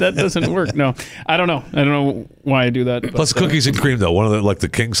dumb. That doesn't work. No, I don't know why I do that. But, Plus cookies and cream though. One of the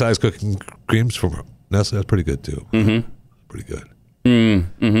king size cooking creams from Nestle. That's pretty good too. Pretty good.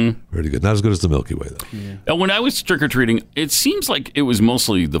 Pretty good. Not as good as the Milky Way though. Yeah. Now, when I was trick or treating, it seems like it was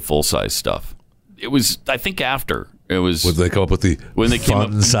mostly the full size stuff. It was, I think, after it was. Would they come up with the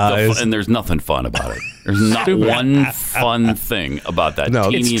fun size? And there's nothing fun about it. There's not one fun thing about that.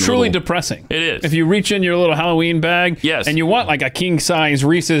 No, it's truly depressing. It is. If you reach in your little Halloween bag, yes, and you want like a king size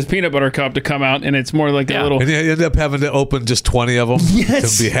Reese's peanut butter cup to come out, and it's more like a little. And you end up having to open just 20 of them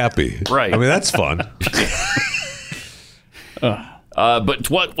to be happy. Right. I mean, that's fun. But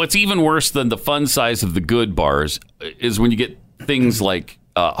what's even worse than the fun size of the good bars is when you get things like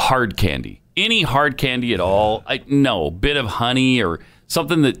hard candy. Any hard candy at all? Bit of honey or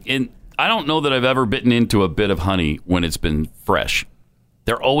something I don't know that I've ever bitten into a bit of honey when it's been fresh.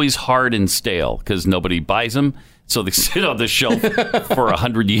 They're always hard and stale because nobody buys them, so they sit on the shelf for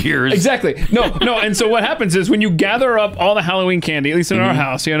 100 years. Exactly. No. And so what happens is when you gather up all the Halloween candy, at least in our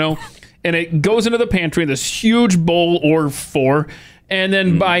house, and it goes into the pantry, this huge bowl or 4, and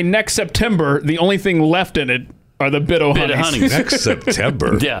then by next September, the only thing left in it are the bit of honey. Next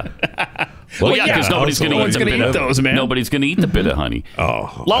September? Yeah. Well, yeah, because nobody's going to eat those, man. Nobody's going to eat the bit of honey.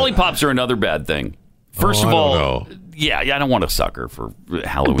 Oh, lollipops are another bad thing. First of all, I don't want a sucker for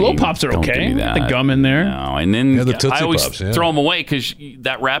Halloween. Blow pops are okay. That. The gum in there. No, and then the Tootsie I always Pops, throw them away because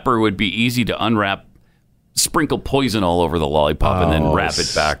that wrapper would be easy to unwrap sprinkle poison all over the lollipop and then wrap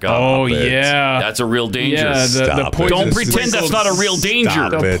it back up. Oh, yeah. That's a real danger. Yeah, the poison Don't pretend that's not a real danger.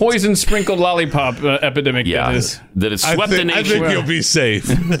 The poison sprinkled lollipop epidemic. Yeah, that has swept the nation. I think you'll be safe.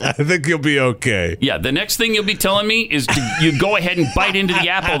 I think you'll be okay. Yeah, the next thing you'll be telling me is you go ahead and bite into the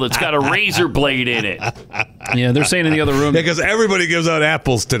apple that's got a razor blade in it. Yeah, they're saying in the other room. Because everybody gives out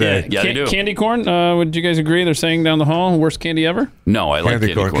apples today. Yeah, they do. Candy corn, would you guys agree? They're saying down the hall, worst candy ever? No, I like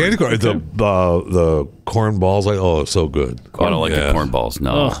candy corn. Candy corn. The corn balls, it's so good. I don't like the corn balls.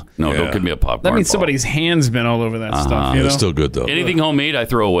 No, don't give me a popcorn That means ball. somebody's hand's been all over that stuff. It's still good, though. Anything homemade, I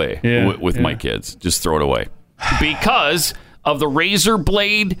throw away with my kids. Just throw it away. Because of the razor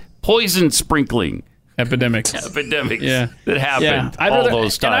blade poison sprinkling. Epidemics. Yeah. That happened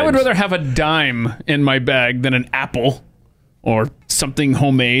those times. And I would rather have a dime in my bag than an apple or something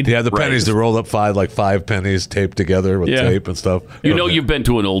homemade. Yeah, the pennies, they rolled up five pennies taped together with tape and stuff. You've been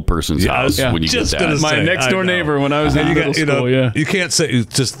to an old person's house when you get that. My next door neighbor when I was in middle school. You can't say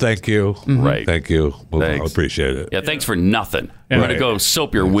just thank you. Mm-hmm. Right. Thank you. Thanks. I appreciate it. Yeah, thanks for nothing. We're going to go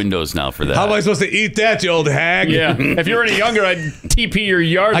soap your windows now for that. How am I supposed to eat that, you old hag? Yeah. If you were any younger, I'd TP your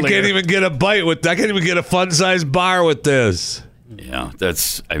yard. I can't even get a bite I can't even get a fun-sized bar with this. Yeah,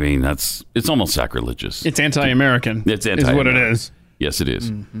 it's almost sacrilegious. It's anti-American. It's anti-American. Is what it is. Yes, it is.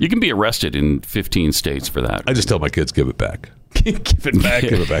 Mm-hmm. You can be arrested in 15 states for that. I just tell my kids, give it back. Give it back.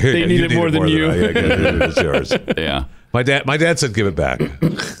 Give it back. They need it more than you. It's yours. Yeah. My dad said, give it back.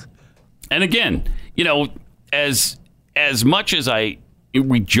 And again, as much as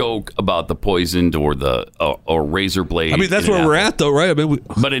we joke about the poisoned or the or razor blade. I mean, that's where we're at, though, right? I mean,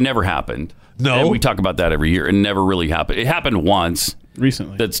 but it never happened. No, and we talk about that every year. It never really happened. It happened once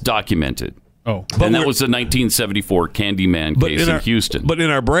recently. That's documented. Oh, and that was the 1974 Candyman case in Houston. But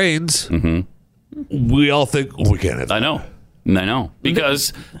in our brains, we all think we can't have that. I know.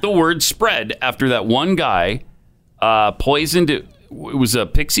 Because the word spread after that one guy poisoned it. It was a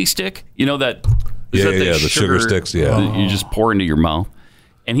pixie stick. You know that? The sugar sticks. Yeah, that you just pour into your mouth.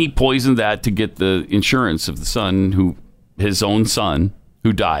 And he poisoned that to get the insurance of his own son,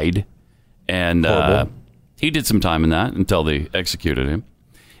 who died. And he did some time in that until they executed him.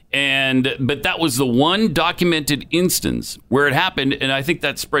 But that was the one documented instance where it happened, and I think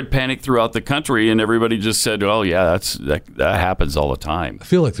that spread panic throughout the country, and everybody just said, "Oh yeah, that happens all the time." I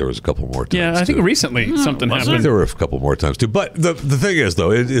feel like there was a couple more times. Yeah, I think recently something happened. I think there were a couple more times too. But the thing is,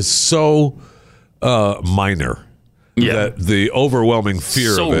 though, it is so minor. Yeah. That the overwhelming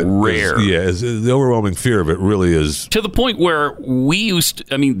fear so of it rare. The overwhelming fear of it really is to the point where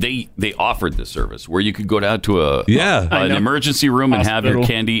they offered the service where you could go down to an emergency room and have your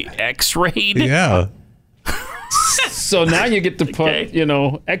candy x-rayed. Yeah. So now you get to put,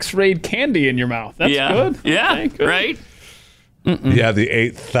 x-rayed candy in your mouth. That's good. Yeah, okay, good. Right? Mm-mm. Yeah, the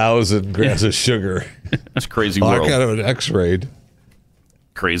 8,000 grams of sugar. That's crazy world. Kind of an x-rayed.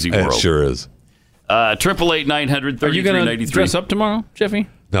 Crazy world. It sure is. 888-900-3393. Are you going to dress up tomorrow, Jeffy?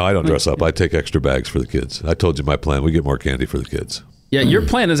 No, I don't dress up. I take extra bags for the kids. I told you my plan. We get more candy for the kids. Yeah, your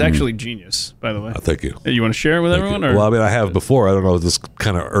plan is actually genius, by the way. Thank you. You want to share it with everyone? Or? Well, I mean, I have before. I don't know if this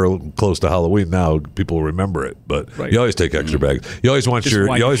kind of early, close to Halloween now. People remember it, but you always take extra bags. You always want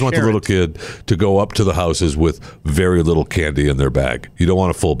the little kid to go up to the houses with very little candy in their bag. You don't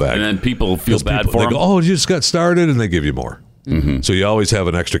want a full bag, and then people feel bad for them. They go, "Oh, you just got started," and they give you more. Mm-hmm. So you always have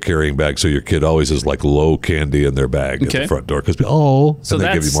an extra carrying bag, so your kid always has like low candy in their bag at the front door because so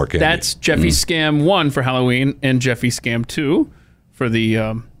they give you more candy. That's Jeffy Scam 1 for Halloween and Jeffy Scam 2 for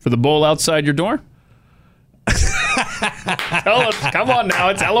the bowl outside your door. Come on now,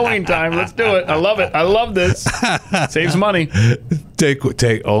 it's Halloween time. Let's do it. I love it. I love this. Saves money.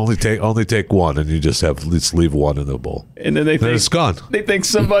 Only take one, and you just leave one in the bowl. And then it's gone. They think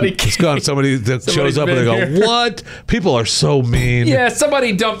somebody it's gone. Somebody that shows up and they go, here. "What? People are so mean." Yeah,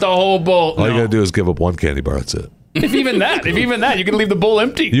 somebody dumped the whole bowl. All you gotta do is give up one candy bar. That's it. If even that, you can leave the bowl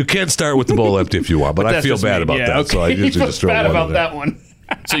empty. You can start with the bowl empty if you want, but I feel bad about that. Okay. So I usually just throw bad one about in there. that one.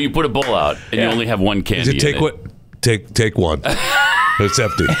 So you put a bowl out and you only have one candy. Take one. It's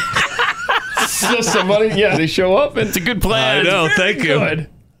empty. So somebody, they show up. And it's a good plan. I know. Thank you. Good.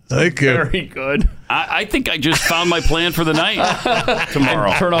 Thank you. Very good. I think I just found my plan for the night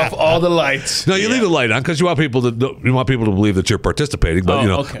tomorrow. And turn off all the lights. No, you leave the light on because you want people to believe that you're participating.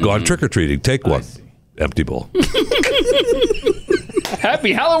 But go on trick or treating. Take one. Empty bowl.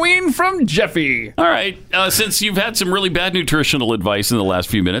 Happy Halloween from Jeffy. All right. Since you've had some really bad nutritional advice in the last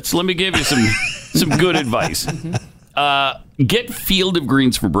few minutes, let me give you some good advice. Get Field of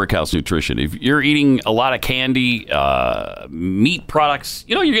Greens from Brickhouse Nutrition. If you're eating a lot of candy, meat products,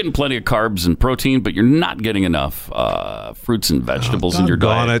 you're getting plenty of carbs and protein, but you're not getting enough fruits and vegetables in your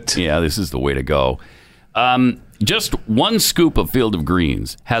diet. It. Yeah, this is the way to go. Just one scoop of Field of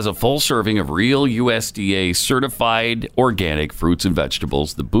Greens has a full serving of real USDA certified organic fruits and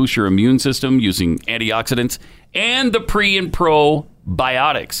vegetables that boost your immune system using antioxidants and the pre and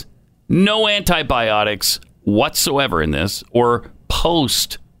probiotics. No antibiotics whatsoever in this or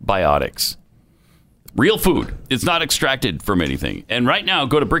postbiotics. Real food. It's not extracted from anything. And right now,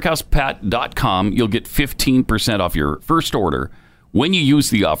 go to brickhousepat.com. You'll get 15% off your first order when you use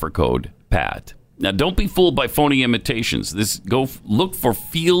the offer code PAT. Now, don't be fooled by phony imitations. Go look for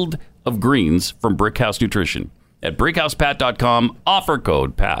Field of Greens from Brickhouse Nutrition at brickhousepat.com. Offer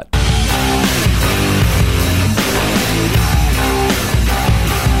code PAT.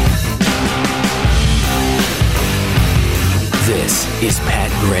 This is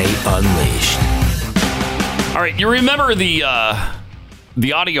Pat Gray Unleashed. All right, you remember the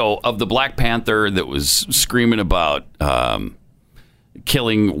audio of the Black Panther that was screaming about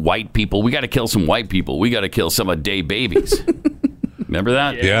killing white people? We got to kill some white people. We got to kill some of day babies. Remember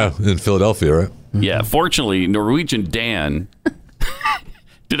that? Yeah, in Philadelphia, right? Yeah. Fortunately, Norwegian Dan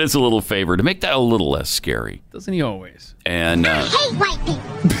did us a little favor to make that a little less scary. Doesn't he always? And I hate white people.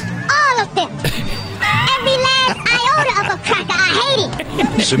 All of them. Every last iota of a cracker. I hate it.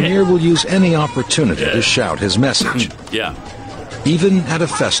 Samir will use any opportunity to shout his message. Yeah. Even at a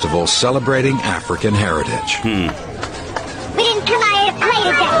festival celebrating African heritage. We didn't come out here to play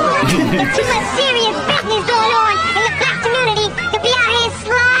today. There's too much serious business going on in the black community to be out here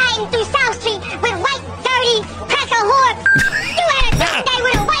sliding through South Street with white, dirty, cracker whore. You had a good day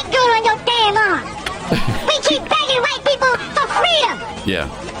with a white girl on your damn arm. We keep begging white people for freedom. Yeah.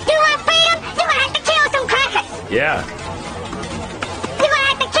 You want freedom? You're gonna have to kill some crackers. Yeah. You're gonna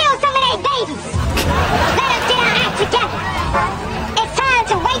have to kill some of their babies. Let us get our act together. It's time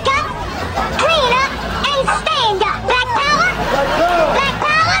to wake up, clean up, and stand up. Black power? Black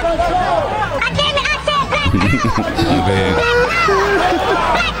power? I damn it, I said black power.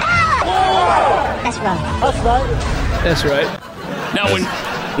 Black power. That's right. That's right. Now,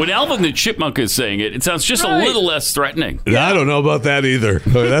 when Alvin the Chipmunk is saying it, it sounds just a little less threatening. I don't know about that either.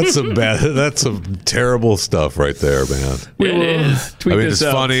 That's some that's some terrible stuff right there, man. It is. I mean, it's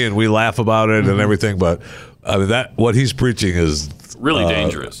funny and we laugh about it and everything, but I mean that what he's preaching is really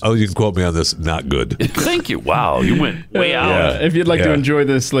dangerous. Oh, you can quote me on this. Not good. Thank you. Wow, you went way out. Yeah. If you'd like to enjoy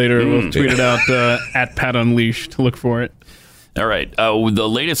this later, we'll tweet it out at Pat Unleashed. Look for it. All right. The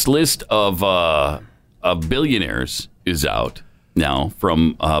latest list of billionaires is out now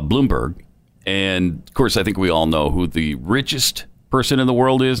from Bloomberg. And, of course, I think we all know who the richest person in the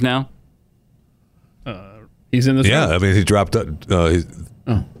world is now. He's in this Yeah, one? I mean, he dropped Bill,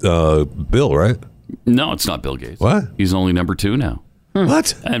 right? No, it's not Bill Gates. What? He's only number 2 now.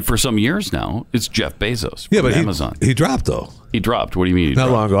 What? And for some years now, it's Jeff Bezos from Amazon. He dropped, though. He dropped. What do you mean he Not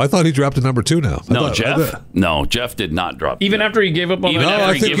dropped? long ago. I thought he dropped to number 2 now. Jeff did not drop. Even after he gave up on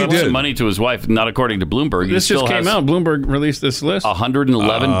After he gave up some money to his wife, not according to Bloomberg. This just came out. Bloomberg released this list.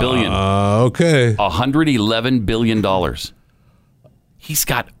 $111 billion. Okay. $111 billion. He's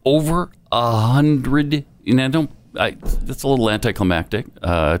got over 100. That's a little anticlimactic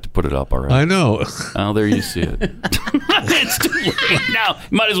to put it up. All right. I know. Oh, there you see it. It's too late now.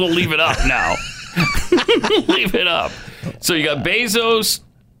 Might as well leave it up now. Leave it up. So you got Bezos,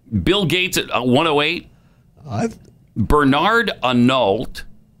 Bill Gates at 108, Bernard Arnault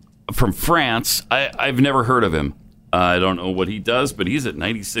from France. I've never heard of him. I don't know what he does, but he's at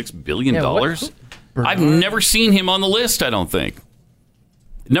 $96 billion. I've never seen him on the list, I don't think.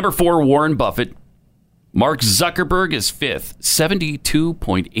 Number 4, Warren Buffett. Mark Zuckerberg is 5th,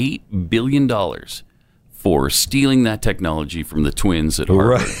 $72.8 billion for stealing that technology from the twins at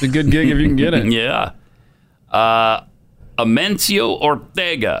Harvard. It's a good gig if you can get it. Yeah. Amancio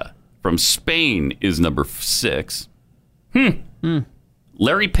Ortega from Spain is number 6.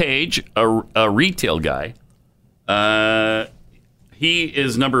 Larry Page, a retail guy, he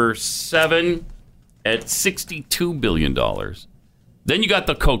is number 7 at $62 billion. Then you got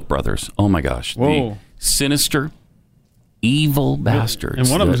the Koch brothers. Oh, my gosh. Whoa. The sinister, evil bastards. And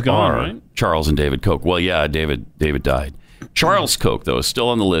one of them's that gone, are right? Charles and David Koch. Well, yeah, David died. Charles Koch, though, is still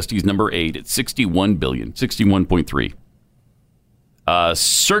on the list. He's number 8 at $61 billion, 61.3.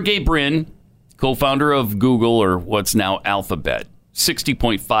 Sergey Brin, co-founder of Google, or what's now Alphabet,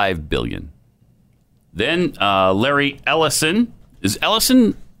 $60.5 billion. Then Larry Ellison. Is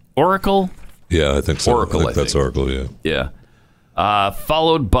Ellison Oracle? Yeah, I think so. Oracle, I think that's Oracle, yeah. Yeah.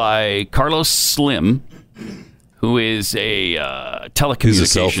 Followed by Carlos Slim, who is a telecommunications He's a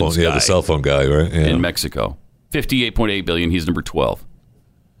cell phone, guy the cell phone guy, right? Yeah. in Mexico. $58.8 billion. He's number 12.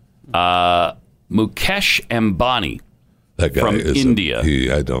 Mukesh Ambani That guy from is India.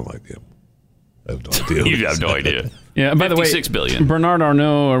 I don't like him. I have no idea. You have no idea. Yeah. And by the way, $56 billion. Bernard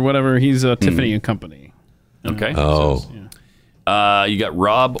Arnault or whatever, he's Tiffany and Company. Okay. Oh. You got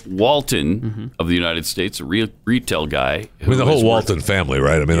Rob Walton of the United States, a retail guy. I mean, the whole Walton family,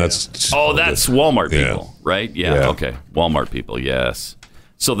 right? I mean, that's Walmart people, right? Yeah. Okay. Walmart people. Yes.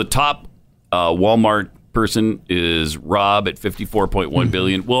 So the top Walmart person is Rob at $54.1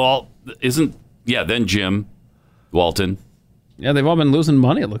 billion. Well, then Jim Walton. Yeah, they've all been losing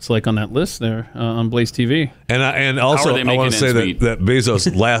money, it looks like, on that list there on Blaze TV. And also, I want to say that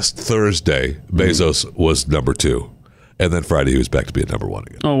Bezos last Thursday, Bezos was number 2. And then Friday, he was back to being number 1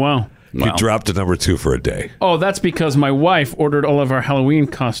 again. Oh, wow. He dropped to number 2 for a day. Oh, that's because my wife ordered all of our Halloween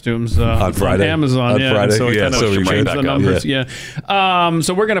costumes on Friday. on Amazon. On Friday? So it kind of changed the numbers. Yeah.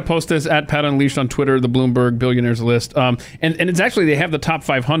 So we're going to post this at Pat Unleashed on Twitter, the Bloomberg Billionaires list. And it's actually, they have the top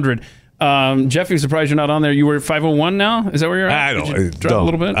 500. Jeffy, surprised you're not on there. You were 501 now? Is that where you're at? I don't. Drop a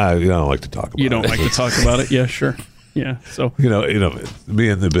little bit? I don't like to talk about it. You don't like to talk about it? Yeah, sure. Yeah. So you know, me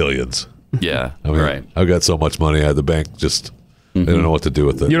and the billions. Yeah. I mean, right. I've got so much money. The bank just they don't know what to do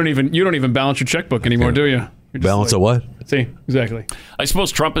with it. You don't even balance your checkbook anymore, do you? Balance a what? See, exactly. I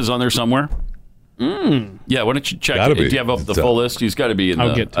suppose Trump is on there somewhere. Yeah, why don't you check? Gotta be. Do you have the full list? He's got to be in the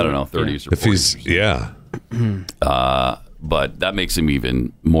 30s or 40s. But that makes him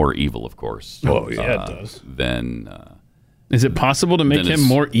even more evil, of course. Oh, yeah, it does. Then is it possible to make him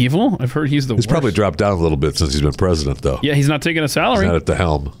more evil? I've heard he's the worst. He's probably dropped down a little bit since he's been president, though. Yeah, he's not taking a salary. He's not at the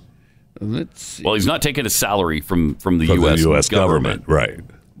helm. Let's see. Well, he's not taking a salary from the U.S. government, right?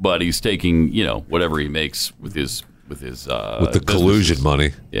 But he's taking whatever he makes with the collusion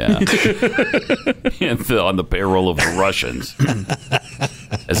money, yeah, and on the payroll of the Russians,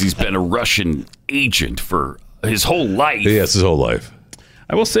 as he's been a Russian agent for his whole life. Yes, his whole life.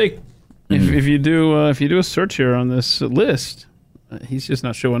 I will say, if you do a search here on this list, he's just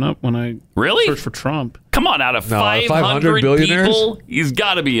not showing up when I search for Trump. Come on, out of 500 billionaires, people, he's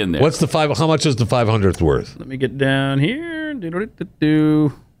got to be in there. What's the How much is the 500th worth? Let me get down here.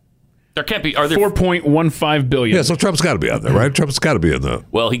 There can't be. Are there 4.15 billion? Yeah, so Trump's got to be on there, right? Trump's got to be in there.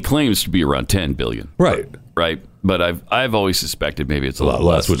 Well, he claims to be around 10 billion. Right. Right. But I've always suspected maybe it's a lot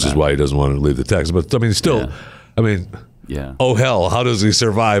less, which is why he doesn't want to leave the tax. But I mean, still, yeah. Oh hell, how does he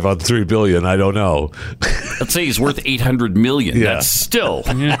survive on $3 billion? I don't know. Let's say he's worth $800 million. Yeah. That's still,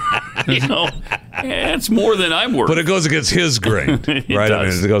 it's more than I'm worth. But it goes against his grade, right? Does. I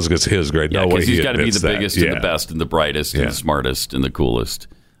mean, it goes against his grade. Yeah, no way because he's got to be the biggest and the best and the brightest and the smartest and the coolest.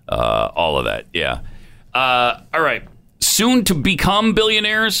 All of that. Yeah. All right. Soon to become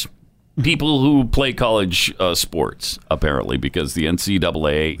billionaires. People who play college sports, apparently, because the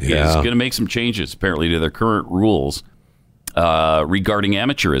NCAA is going to make some changes, apparently, to their current rules regarding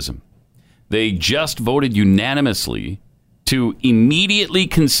amateurism. They just voted unanimously to immediately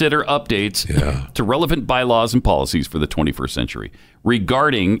consider updates to relevant bylaws and policies for the 21st century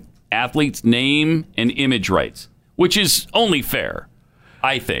regarding athletes' name and image rights, which is only fair.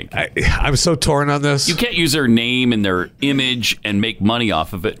 I think. I'm so torn on this. You can't use their name and their image and make money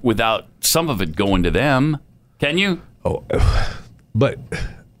off of it without some of it going to them. Can you? Oh, but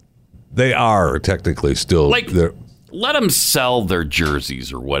they are technically still let them sell their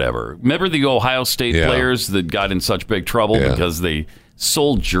jerseys or whatever. Remember the Ohio State players that got in such big trouble because they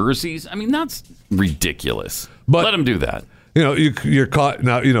sold jerseys? I mean, that's ridiculous. But let them do that. You're caught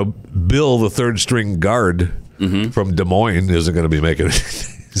now. Bill, the third string guard from Des Moines, isn't going to be making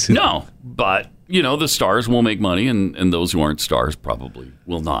it. No, but the stars will make money, and those who aren't stars probably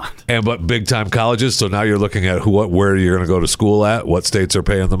will not. But big time colleges. So now you're looking at where you're going to go to school at. What states are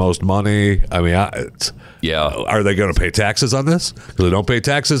paying the most money? I mean, are they going to pay taxes on this? Because they don't pay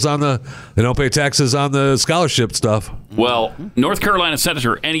taxes on the scholarship stuff. Well, North Carolina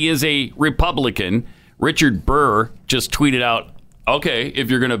Senator, and he is a Republican, Richard Burr, just tweeted out, "Okay, if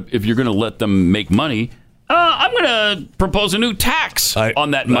you're gonna let them make money, I'm going to propose a new tax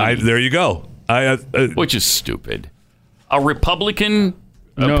on that money." There you go. Which is stupid. A Republican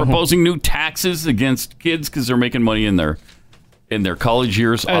proposing new taxes against kids because they're making money in their college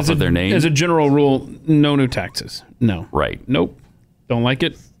years off of their name. As a general rule, no new taxes. No. Right. Nope. Don't like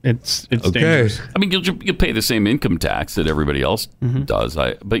it. It's okay. Dangerous. I mean, you'll pay the same income tax that everybody else does,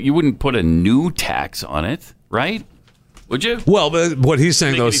 but you wouldn't put a new tax on it, right? Would you? Well, but what he's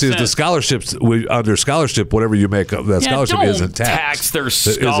saying, though, is the scholarships, under scholarship, whatever you make of that scholarship isn't taxed. Tax their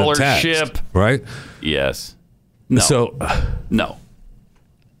scholarship. Right? Yes. No. So, no,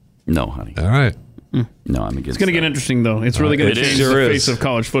 honey. All right. No, I'm against It's going to get interesting, though. It's really going to change the face of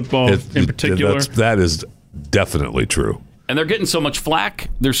college football in particular. That is definitely true. And they're getting so much flack,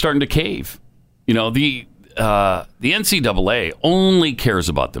 they're starting to cave. The NCAA only cares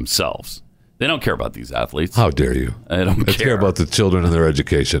about themselves. They don't care about these athletes. How dare you? I don't They care about the children and their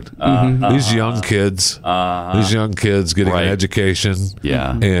education. These young kids, getting an education,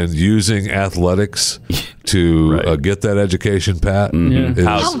 and using athletics to get that education, Pat. Is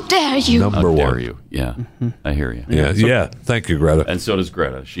How dare you? Number How one. dare you? Yeah, I hear you. Yeah. Thank you, Greta. And so does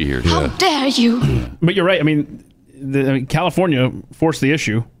Greta. She hears How you. dare you? But you're right. I mean, California forced the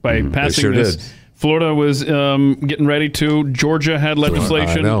issue by passing sure this. did. Florida was getting ready to. Georgia had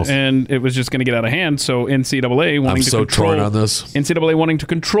legislation, I know. and it was just going to get out of hand. So NCAA wanting I'm to so control torn on this. NCAA wanting to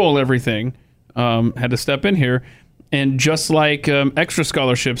control everything had to step in here. And just like extra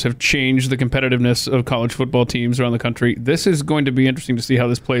scholarships have changed the competitiveness of college football teams around the country, this is going to be interesting to see how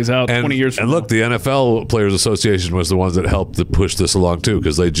this plays out 20 years from now. And look, the NFL Players Association was the ones that helped to push this along, too,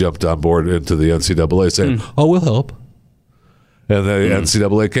 because they jumped on board into the NCAA saying, oh, we'll help. And the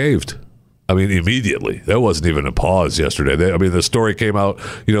NCAA caved. I mean, immediately. There wasn't even a pause yesterday. The story came out,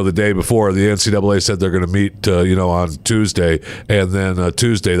 the day before. The NCAA said they're going to meet, on Tuesday. And then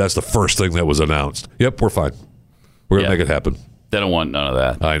Tuesday, that's the first thing that was announced. Yep, we're fine. We're going to make it happen. They don't want none of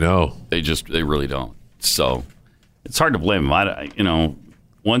that. I know. They really don't. So it's hard to blame them.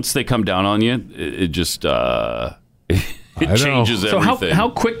 Once they come down on you, it just it changes everything. So how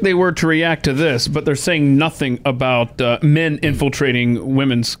quick they were to react to this, but they're saying nothing about men infiltrating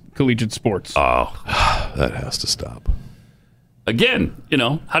women's collegiate sports. Oh, that has to stop. Again,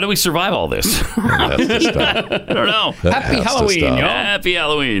 how do we survive all this? That has to stop. I don't know. Happy Halloween, y'all. Happy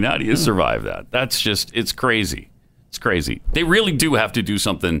Halloween. How do you survive that? That's just, it's crazy. It's crazy. They really do have to do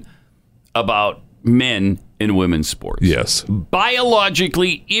something about men in women's sports. Yes.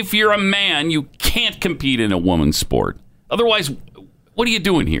 Biologically, if you're a man, you can't compete in a woman's sport. Otherwise, what are you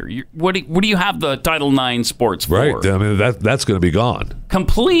doing here? What do you have the Title IX sports for? Right. I mean, that's going to be gone.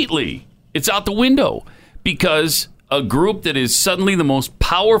 Completely. It's out the window because a group that is suddenly the most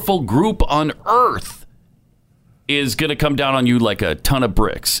powerful group on earth is going to come down on you like a ton of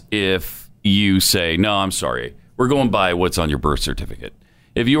bricks if you say, no, I'm sorry. We're going by what's on your birth certificate.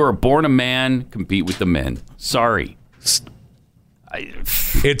 If you are born a man, compete with the men. Sorry.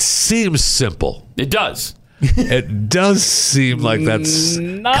 It seems simple. It does. It does seem like that's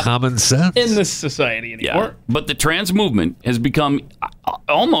Not common sense in this society anymore. Yeah. But the trans movement has become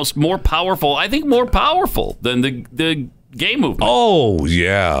almost more powerful. I think more powerful than the gay movement. Oh,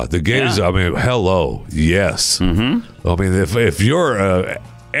 yeah. The gays, Yeah. I mean, hello. Yes. Mm-hmm. I mean, if you're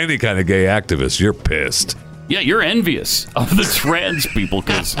any kind of gay activist, you're pissed. Yeah, you're envious of the trans people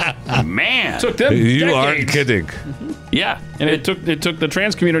because, man. Took them You decades. aren't kidding. Yeah. And it took the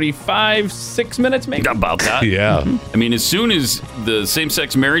trans community 5-6 minutes, maybe. About that. Yeah. I mean, as soon as the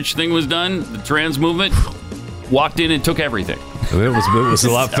same-sex marriage thing was done, the trans movement walked in and took everything. And it was a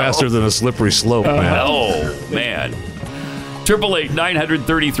lot faster than a slippery slope, man. Oh, man.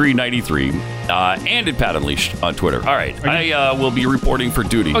 888-933-93 and at Pat Unleashed on Twitter. All right. I will be reporting for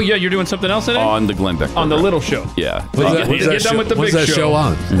duty. Oh, yeah, you're doing something else today? On the Glenn Beck program. On the little show. Yeah. When's that show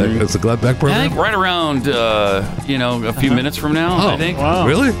on? It's the Glenn Beck I program? think right around, a few minutes from now, I think. Wow.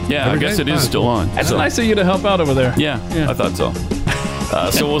 Really? Yeah, I guess it is still on. That's nice of you to help out over there. Yeah, I thought so.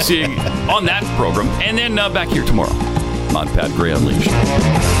 So we'll see you on that program. And then back here tomorrow on Pat Gray Unleashed.